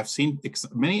 I've seen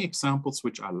many examples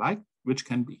which I like, which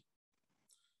can be.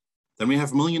 Then we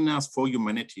have Millionaires for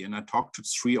Humanity, and I talked to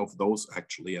 3 of those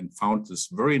actually and found this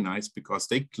very nice because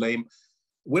they claim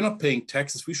we're not paying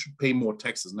taxes, we should pay more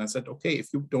taxes. And I said, okay,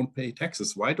 if you don't pay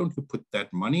taxes, why don't you put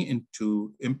that money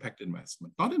into impact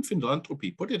investment? Not in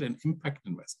philanthropy, put it in impact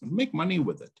investment, make money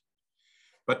with it,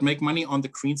 but make money on the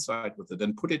green side with it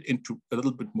and put it into a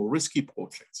little bit more risky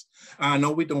projects.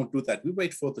 No, we don't do that. We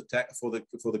wait for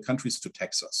the countries to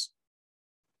tax us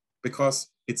because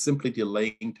it's simply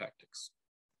delaying tactics.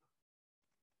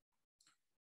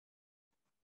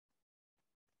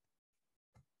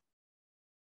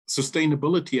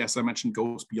 Sustainability, as I mentioned,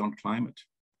 goes beyond climate.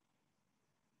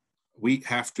 We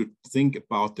have to think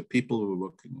about the people we're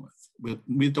working with.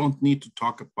 We don't need to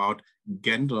talk about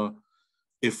gender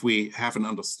if we have an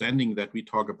understanding that we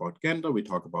talk about gender, we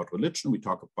talk about religion, we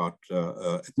talk about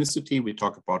ethnicity, we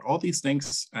talk about all these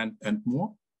things and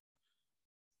more.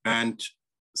 And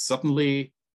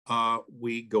suddenly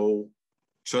we go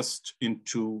just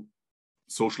into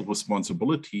social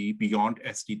responsibility beyond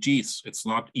SDGs. It's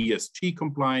not ESG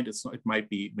compliant. It's not, it might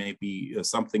be maybe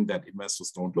something that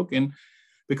investors don't look in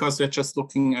because they're just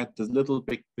looking at the little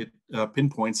bit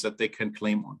pinpoints that they can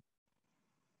claim on.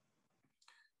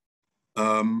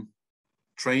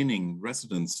 Training,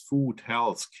 residents, food,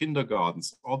 health,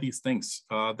 kindergartens, all these things,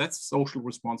 that's social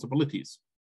responsibilities.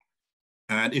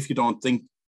 And if you don't think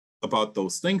about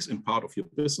those things in part of your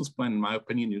business plan, in my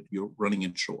opinion, you're running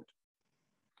in short.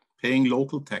 Paying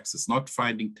local taxes, not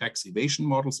finding tax evasion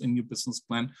models in your business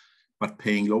plan, but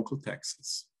paying local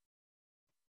taxes.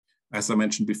 As I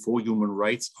mentioned before, human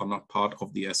rights are not part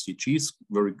of the SDGs,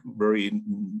 very, very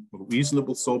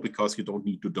reasonable so, because you don't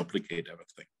need to duplicate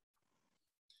everything.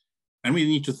 And we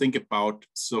need to think about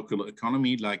circular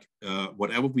economy, like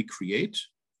whatever we create,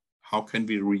 how can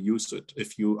we reuse it?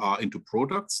 If you are into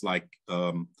products, like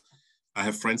I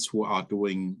have friends who are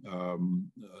doing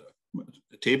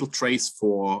table trays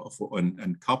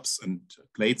and cups and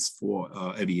plates for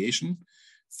aviation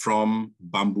from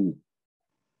bamboo.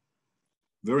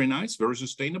 Very nice, very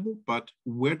sustainable, but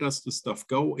where does the stuff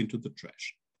go? Into the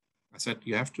trash. I said,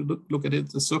 you have to look at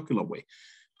it the circular way.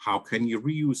 How can you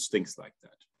reuse things like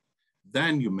that?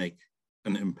 Then you make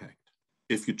an impact.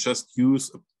 If you just use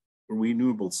a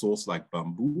renewable source like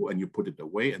bamboo and you put it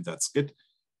away and that's it,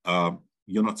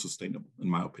 you're not sustainable, in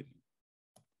my opinion.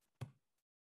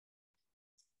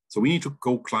 So we need to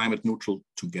go climate neutral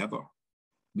together.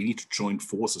 We need to join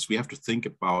forces. We have to think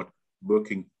about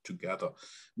working together.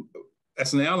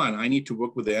 As an airline, I need to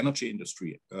work with the energy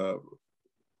industry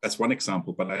as one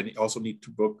example, but I also need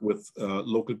to work with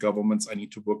local governments. I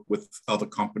need to work with other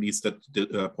companies that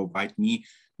provide me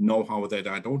know-how that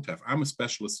I don't have. I'm a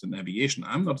specialist in aviation.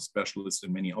 I'm not a specialist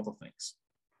in many other things.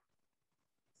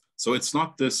 So it's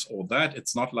not this or that.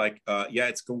 It's not like, yeah,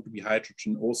 it's going to be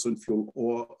hydrogen, also in fuel,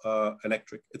 or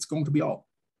electric. It's going to be all.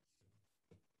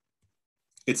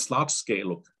 It's large scale.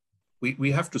 Look,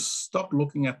 we have to stop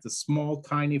looking at the small,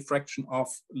 tiny fraction of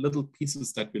little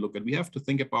pieces that we look at. We have to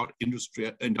think about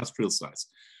industrial size.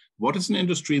 What is an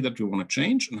industry that we want to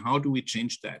change, and how do we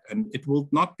change that? And it will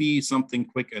not be something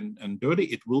quick and dirty.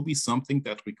 It will be something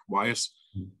that requires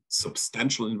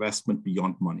substantial investment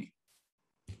beyond money.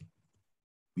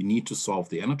 We need to solve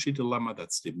the energy dilemma.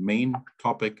 That's the main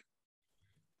topic.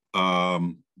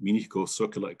 We need to go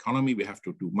circular economy. We have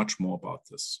to do much more about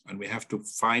this. And we have to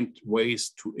find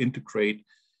ways to integrate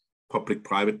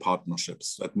public-private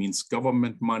partnerships. That means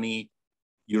government money,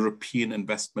 European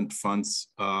investment funds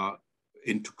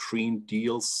into green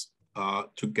deals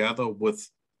together with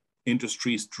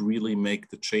industries to really make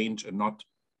the change and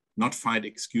not find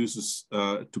excuses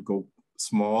to go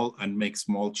small and make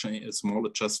small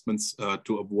adjustments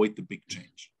to avoid the big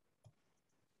change.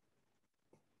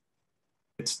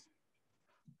 It's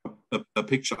a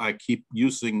picture I keep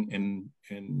using in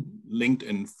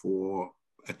LinkedIn for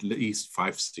at least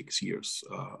 5-6 years.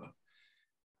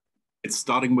 It's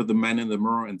starting with The Man in the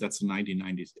Mirror, and that's a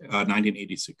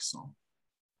 1986 song.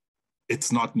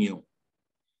 It's not new.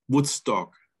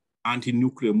 Woodstock,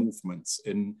 anti-nuclear movements.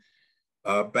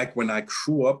 Back when I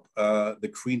grew up,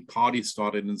 the Green Party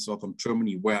started in southern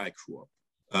Germany, where I grew up.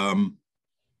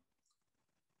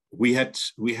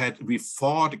 We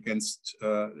fought against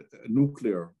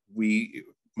nuclear.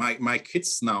 My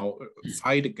kids now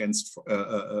fight against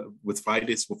with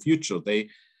Fridays for Future. They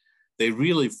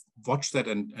really watch that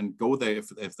and go there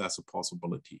if there's a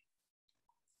possibility.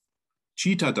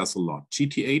 Cheetah does a lot.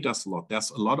 GTA does a lot.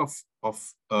 There's a lot of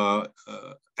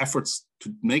efforts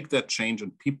to make that change,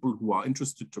 and people who are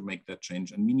interested to make that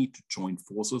change. And we need to join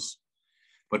forces.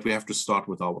 But we have to start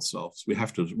with ourselves. We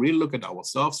have to really look at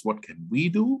ourselves. What can we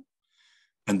do?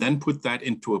 And then put that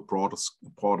into a broader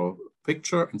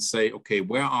picture and say, okay,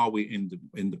 where are we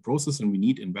in the process? And we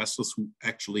need investors who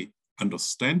actually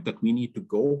understand that we need to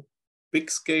go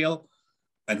big scale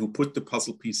and who put the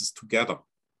puzzle pieces together.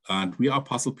 And we are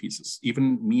puzzle pieces.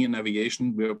 Even me in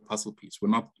aviation, we're a puzzle piece. We're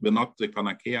not the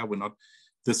panacea. We're not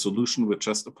the solution. We're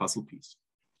just a puzzle piece.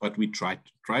 But we tried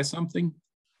to try something,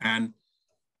 and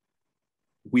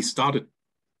we started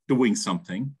doing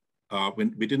something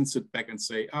when we didn't sit back and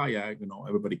say, "Ah, yeah, you know,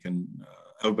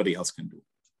 everybody else can do."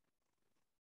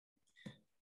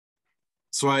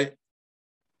 So I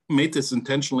made this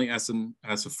intentionally as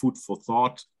a food for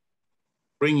thought,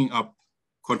 bringing up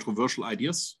controversial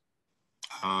ideas.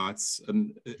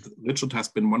 Richard has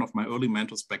been one of my early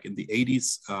mentors back in the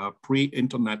 80s,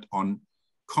 pre-internet on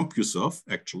CompuServe,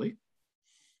 actually,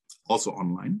 also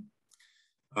online.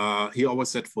 He always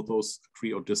said, for those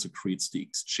agree or disagree, it's the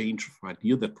exchange of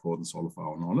ideas that broadens all of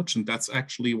our knowledge. And that's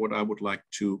actually what I would like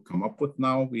to come up with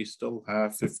now. We still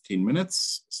have 15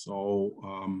 minutes.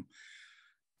 So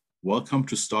welcome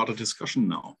to start a discussion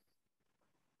now.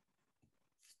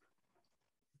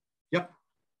 Yep.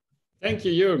 Thank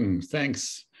you, Jürgen.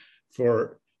 Thanks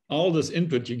for all this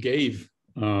input you gave.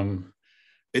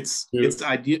 It's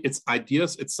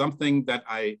ideas. It's something that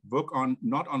I work on,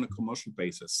 not on a commercial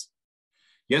basis.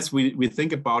 Yes, we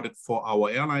think about it for our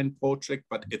airline project,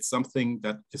 but it's something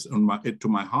that is to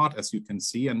my heart, as you can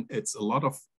see, and it's a lot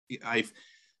of. I've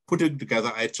put it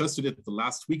together. I adjusted it the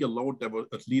last week alone. There were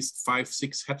at least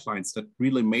 5-6 headlines that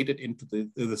really made it into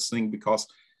this thing, because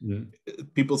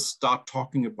people start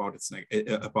talking about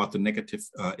about the negative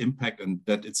impact, and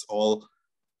that it's all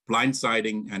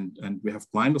blindsiding, and we have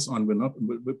blinders on.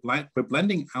 We're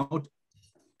blending out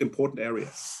important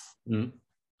areas.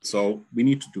 So we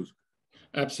need to do.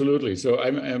 Absolutely. So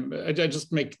I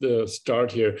just make the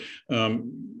start here,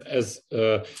 as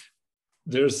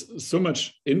there's so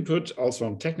much input also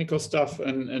on technical stuff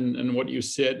and what you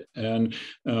said, and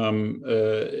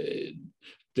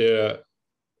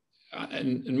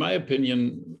in my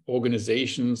opinion,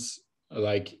 organizations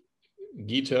like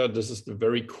GITA, this is the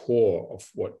very core of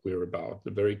what we're about,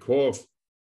 the very core of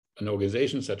an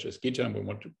organization such as GITA, and we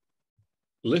want to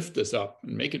lift this up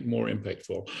and make it more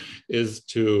impactful, is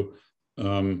to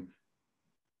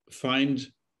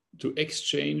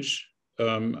exchange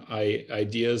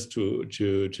ideas,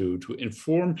 to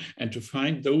inform, and to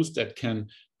find those that can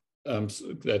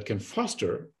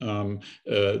foster the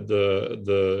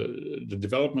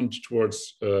development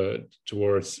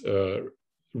towards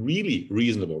really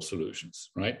reasonable solutions,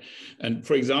 right? And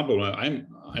for example, I'm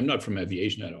not from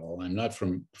aviation at all. I'm not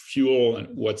from fuel and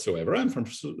whatsoever. I'm from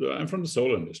the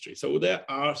solar industry. So there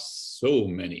are so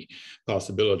many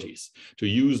possibilities to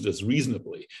use this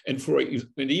reasonably, and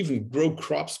even grow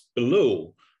crops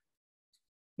below.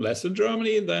 Less in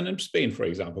Germany than in Spain, for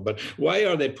example. But why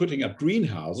are they putting up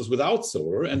greenhouses without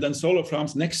solar and then solar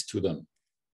farms next to them?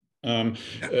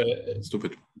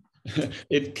 Stupid.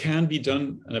 It can be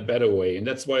done in a better way, and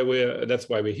that's why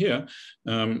we're here.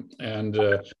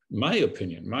 My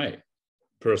opinion, my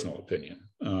personal opinion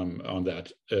on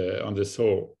that, on this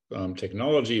whole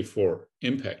technology for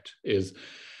impact, is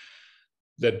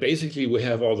that basically we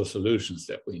have all the solutions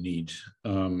that we need.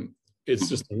 It's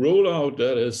just the rollout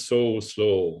that is so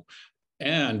slow,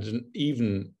 and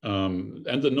even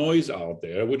and the noise out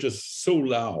there, which is so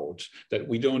loud that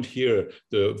we don't hear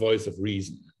the voice of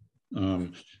reason.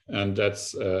 And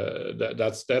that's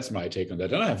my take on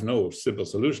that. And I have no simple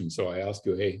solution, so I ask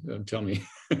you, hey, tell me,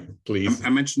 please. I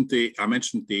mentioned the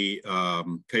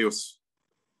chaos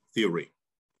theory,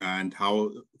 and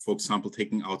how, for example,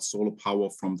 taking out solar power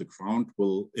from the ground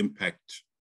will impact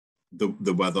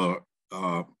the weather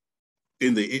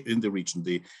in the region.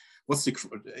 What's the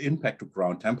impact of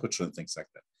ground temperature and things like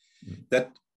that.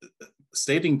 That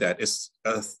stating that is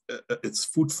it's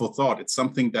food for thought. It's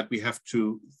something that we have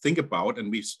to think about,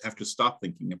 and we have to start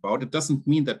thinking about. It doesn't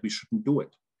mean that we shouldn't do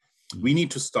it. We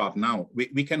need to start now.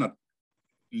 We cannot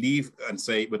leave and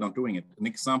say we're not doing it. An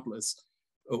example is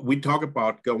we talk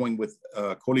about going with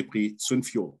Kolibri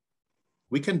synfuel.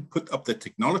 We can put up the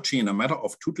technology in a matter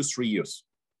of 2 to 3 years.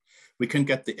 We can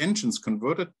get the engines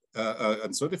converted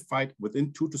and certified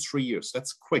within 2 to 3 years.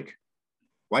 That's quick.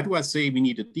 Why do I say we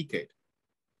need a decade?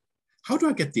 How do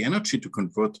I get the energy to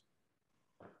convert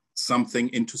something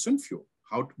into synfuel?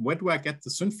 Where do I get the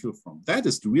synfuel from? That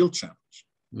is the real challenge.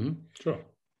 Sure.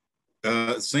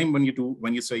 Same when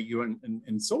you say you're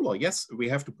in solar. Yes, we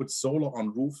have to put solar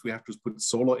on roofs. We have to put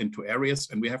solar into areas,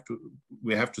 and we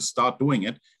have to start doing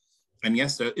it. And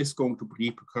yes, there is going to be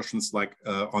repercussions, like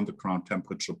on the ground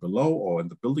temperature below, or in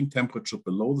the building temperature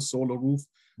below the solar roof.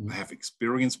 I have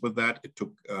experience with that. It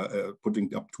took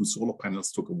putting up 2 solar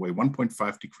panels took away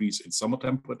 1.5 degrees in summer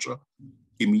temperature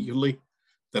immediately.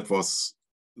 That was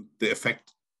the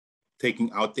effect,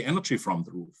 taking out the energy from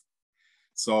the roof.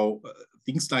 So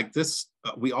things like this,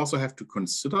 we also have to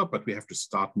consider, but we have to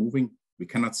start moving. We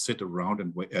cannot sit around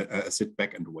and wait, sit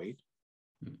back and wait,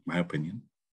 my opinion.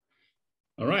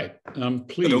 All right,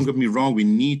 please. But don't get me wrong, we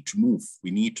need to move. We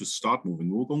need to start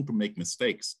moving. We're going to make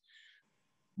mistakes.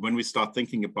 When we start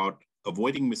thinking about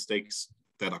avoiding mistakes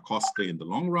that are costly in the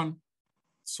long run,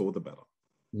 so the better.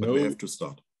 But we have to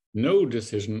start. No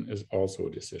decision is also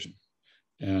a decision.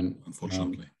 And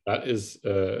unfortunately, that is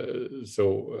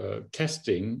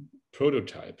testing,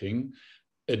 prototyping,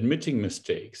 admitting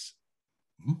mistakes,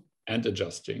 and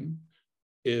adjusting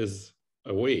is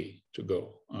a way to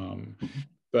go.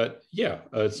 But yeah,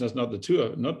 it's just not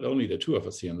only the two of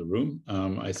us here in the room.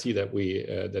 I see that we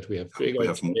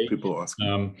have more people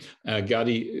asking.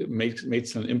 Gadi made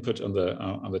some input on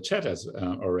the chat as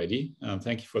already.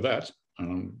 Thank you for that.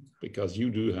 because you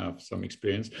do have some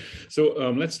experience. So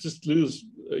let's just use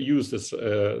this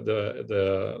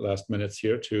the last minutes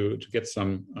here to get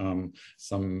some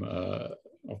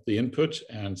of the input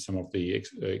and some of the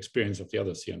experience of the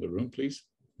others here in the room, please.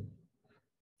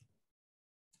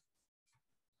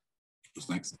 Who's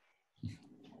next?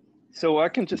 So I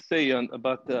can just say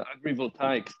about the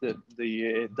agrivoltaics,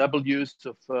 the double use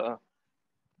of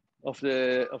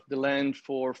the land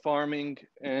for farming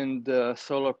and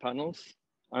solar panels.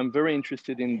 I'm very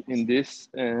interested in this.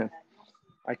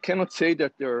 I cannot say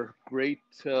that there are great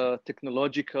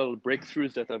technological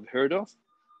breakthroughs that I've heard of.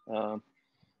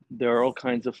 There are all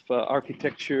kinds of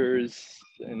architectures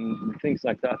and things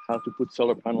like that, how to put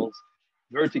solar panels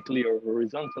vertically or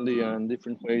horizontally and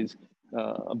different ways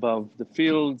above the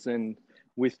fields, and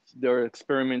with their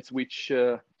experiments which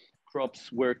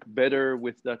crops work better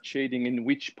with that shading in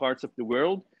which parts of the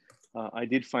world. I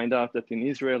did find out that in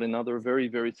Israel and other very,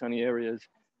 very sunny areas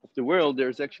of the world,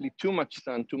 there's actually too much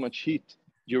sun, too much heat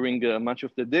during much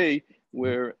of the day,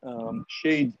 where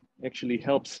shade actually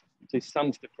helps, say, some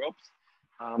of the crops.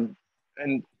 And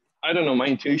I don't know, my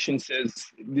intuition says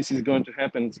this is going to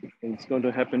happen. It's going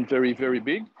to happen very, very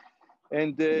big.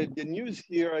 And the news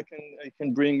here I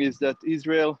can bring is that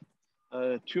Israel,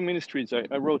 two ministries,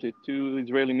 I wrote it, two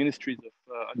Israeli ministries of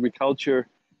agriculture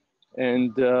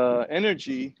and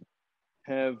energy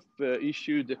have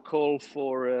issued a call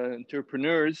for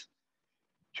entrepreneurs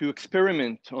to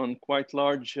experiment on quite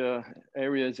large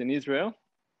areas in Israel,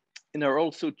 and are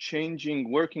also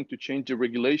working to change the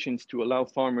regulations to allow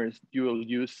farmers dual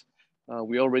use.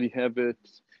 We already have it,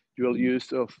 dual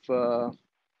use of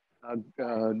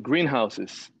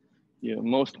greenhouses.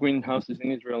 Most greenhouses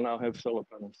in Israel now have solar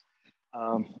panels.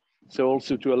 So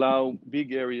also to allow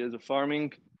big areas of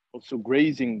farming, also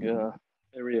grazing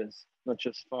areas, not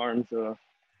just farms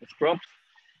with crops.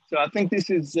 So I think this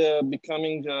is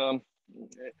becoming a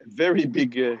very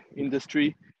big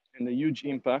industry and a huge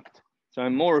impact. So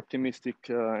I'm more optimistic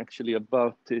actually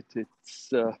about it. It's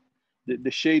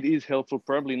the shade is helpful,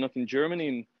 probably not in Germany,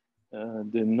 in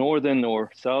the northern or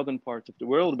southern parts of the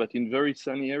world, but in very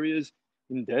sunny areas,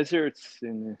 in deserts,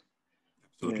 it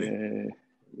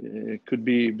could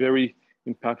be very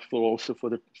impactful also for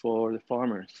the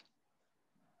farmers.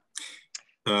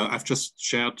 I've just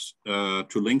shared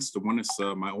two links. The one is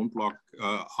my own blog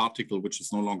article, which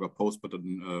is no longer a post, but a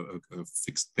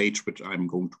fixed page, which I'm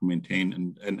going to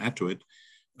maintain and add to it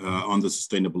on the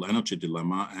sustainable energy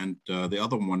dilemma. And the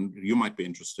other one you might be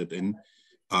interested in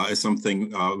is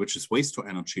something which is waste to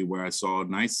energy, where I saw a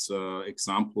nice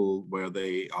example where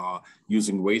they are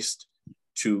using waste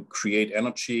to create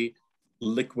energy,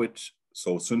 liquid,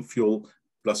 so synfuel,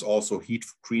 plus also heat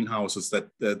greenhouses.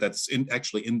 That's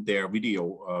actually in their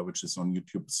video, which is on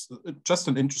YouTube. It's just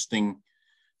an interesting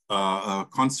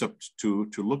concept to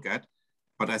look at.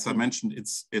 But as I mentioned,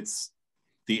 it's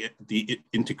the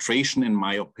integration, in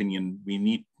my opinion. We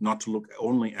need not to look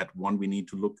only at one. We need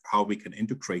to look how we can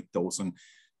integrate those. And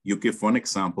you give one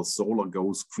example: Solar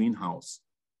Go's greenhouse.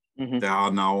 Mm-hmm. There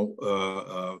are now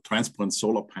transparent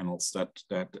solar panels that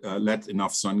let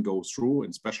enough sun go through,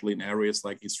 and especially in areas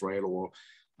like Israel, or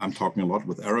I'm talking a lot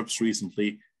with Arabs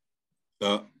recently,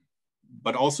 but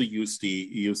also use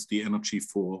the energy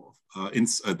for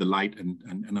the light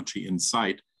and energy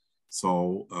inside.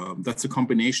 So that's a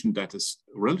combination that is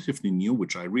relatively new,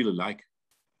 which I really like,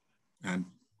 and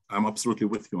I'm absolutely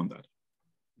with you on that.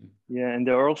 Yeah, and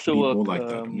there are also more like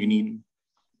that. We need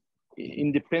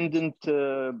independent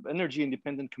energy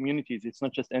independent communities. It's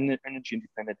not just energy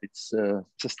independent, it's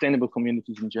sustainable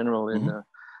communities in general. And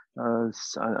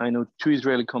I know 2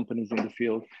 Israeli companies in the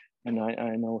field, and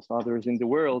I know others in the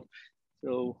world.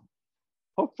 So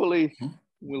hopefully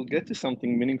we'll get to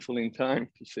something meaningful in time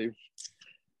to save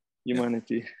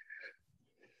humanity.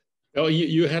 Oh,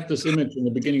 you had this image in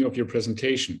the beginning of your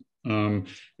presentation.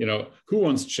 Who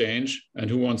wants change and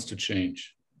who wants to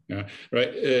change? Yeah, right.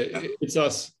 It's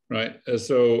us, right?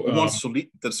 So who wants to lead?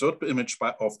 The third image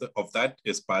of that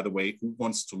is, by the way, who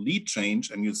wants to lead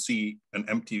change, and you see an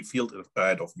empty field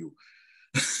ahead of you.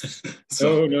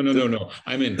 So, no.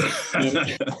 I'm in.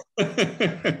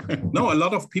 No, a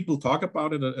lot of people talk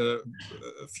about it. A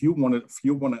few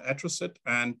want to address it,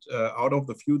 and out of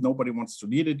the few, nobody wants to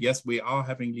lead it. Yes, we are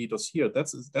having leaders here.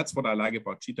 That's what I like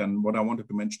about Cheetah, and what I wanted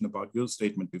to mention about your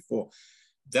statement before.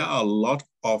 There are a lot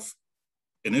of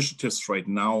initiatives right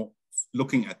now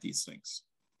looking at these things,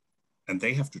 and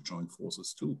they have to join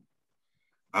forces too.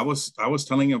 I was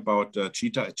telling you about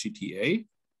Cheetah at GTA.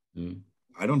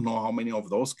 I don't know how many of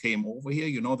those came over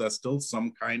here. There's still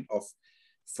some kind of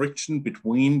friction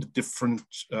between the different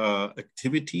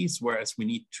activities, whereas we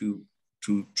need to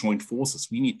to join forces.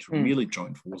 We need to really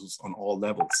join forces on all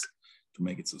levels to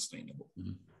make it sustainable.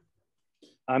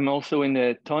 I'm also in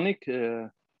the Tonic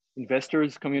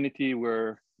investors community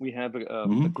where we have a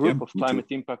group of climate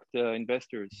impact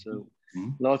investors. So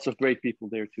lots of great people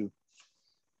there too.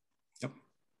 Yep.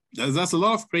 There's a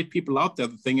lot of great people out there.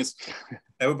 The thing is,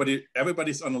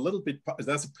 everybody's on a little bit,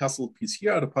 there's a puzzle piece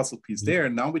here, a puzzle piece there.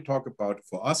 And now we talk about,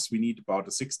 for us, we need about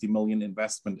a 60 million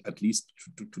investment at least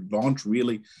to launch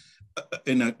really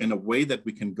in a way that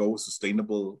we can go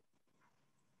sustainable,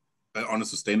 on a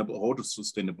sustainable road to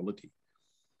sustainability.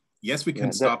 Yes, we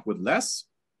can start with less,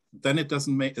 then it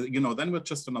doesn't make, then we're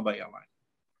just another airline.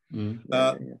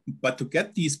 But to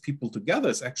get these people together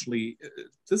is actually,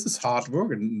 this is hard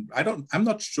work. And I'm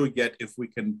not sure yet if we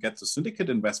can get the syndicate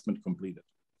investment completed.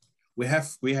 We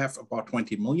have about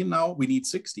 20 million now, we need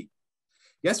 60.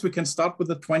 Yes, we can start with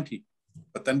the 20,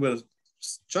 but then we're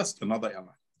just another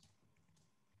airline.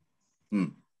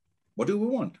 What do we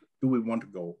want? Do we want to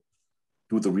go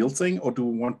do the real thing, or do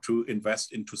we want to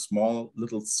invest into small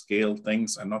little scale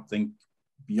things and not think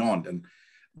beyond? And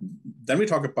then we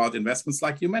talk about investments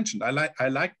like you mentioned. I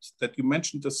liked that you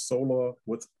mentioned the solar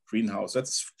with greenhouse.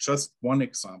 That's just one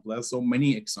example. There's so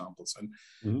many examples, and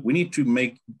we need to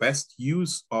make best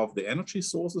use of the energy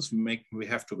sources. We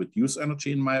have to reduce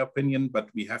energy, in my opinion, but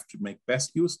we have to make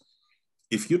best use.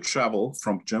 If you travel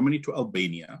from Germany to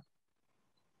Albania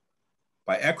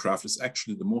by aircraft, is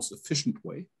actually the most efficient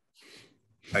way.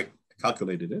 I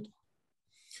calculated it.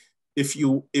 If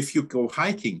you go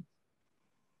hiking,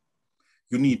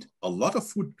 you need a lot of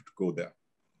food to go there,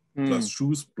 plus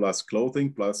shoes, plus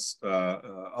clothing, plus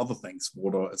other things,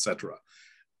 water, etc.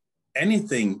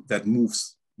 Anything that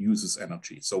moves uses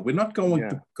energy. So we're not going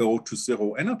to go to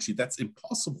zero energy. That's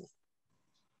impossible.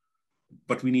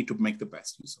 But we need to make the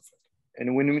best use of it.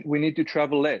 And we need to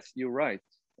travel less. You're right.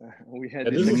 We had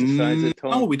this exercise at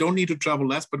home. No, we don't need to travel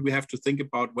less, but we have to think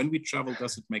about when we travel,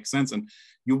 does it make sense? And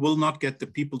you will not get the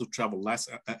people to travel less.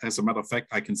 As a matter of fact,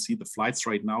 I can see the flights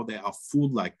right now. They are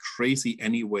full like crazy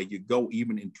anywhere you go,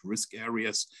 even into risk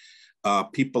areas.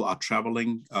 People are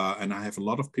traveling. And I have a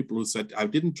lot of people who said, I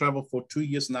didn't travel for 2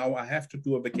 years now. I have to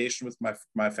do a vacation with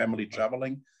my family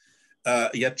traveling.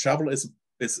 Yet travel is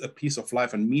a piece of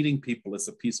life, and meeting people is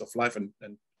a piece of life. And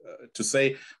to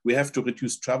say we have to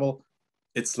reduce travel,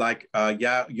 it's like,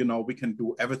 we can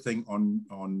do everything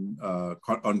on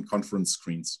conference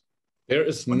screens. There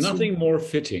is nothing more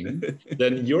fitting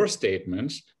than your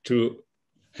statement to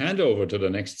hand over to the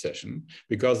next session,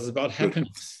 because it's about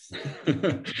happiness.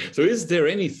 So is there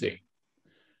anything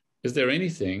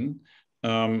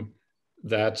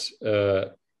that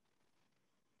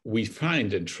we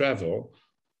find in travel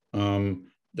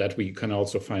that we can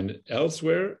also find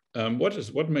elsewhere?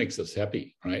 What makes us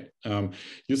happy, right?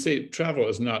 You say travel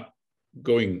is not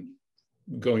going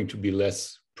to be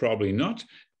less, probably not,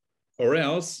 or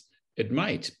else it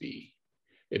might be.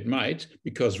 It might,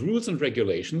 because rules and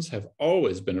regulations have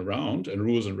always been around, and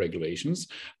rules and regulations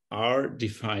are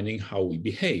defining how we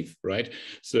behave, right?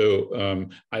 So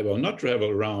I will not travel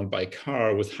around by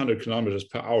car with 100 kilometers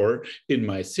per hour in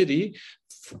my city,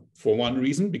 for one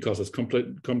reason, because it's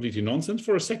completely nonsense.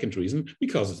 For a second reason,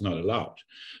 because it's not allowed.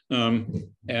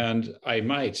 And I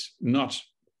might not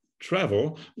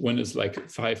travel when it's like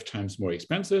 5 times more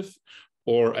expensive,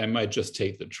 or I might just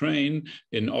take the train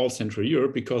in all Central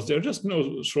Europe because there are just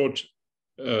no short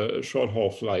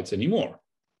haul flights anymore.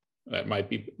 That might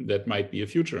be a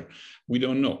future. We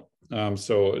don't know.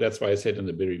 So that's why I said in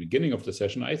the very beginning of the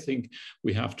session, I think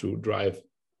we have to drive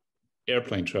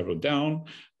airplane travel down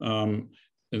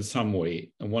in some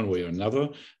way, in one way or another,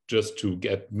 just to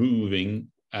get moving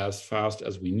as fast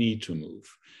as we need to move.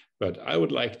 But I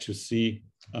would like to see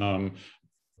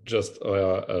just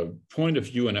a point of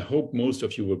view, and I hope most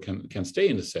of you can stay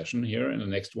in the session here in the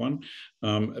next one,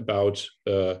 about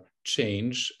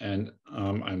change. And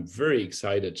I'm very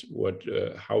excited what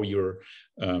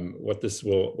this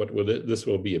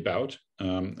will be about,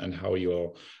 and how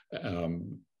you'll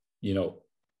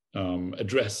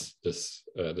address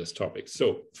this topic.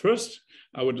 So first,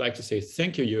 I would like to say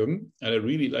thank you, Jürgen, and I'd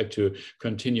really like to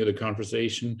continue the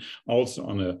conversation also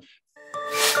on a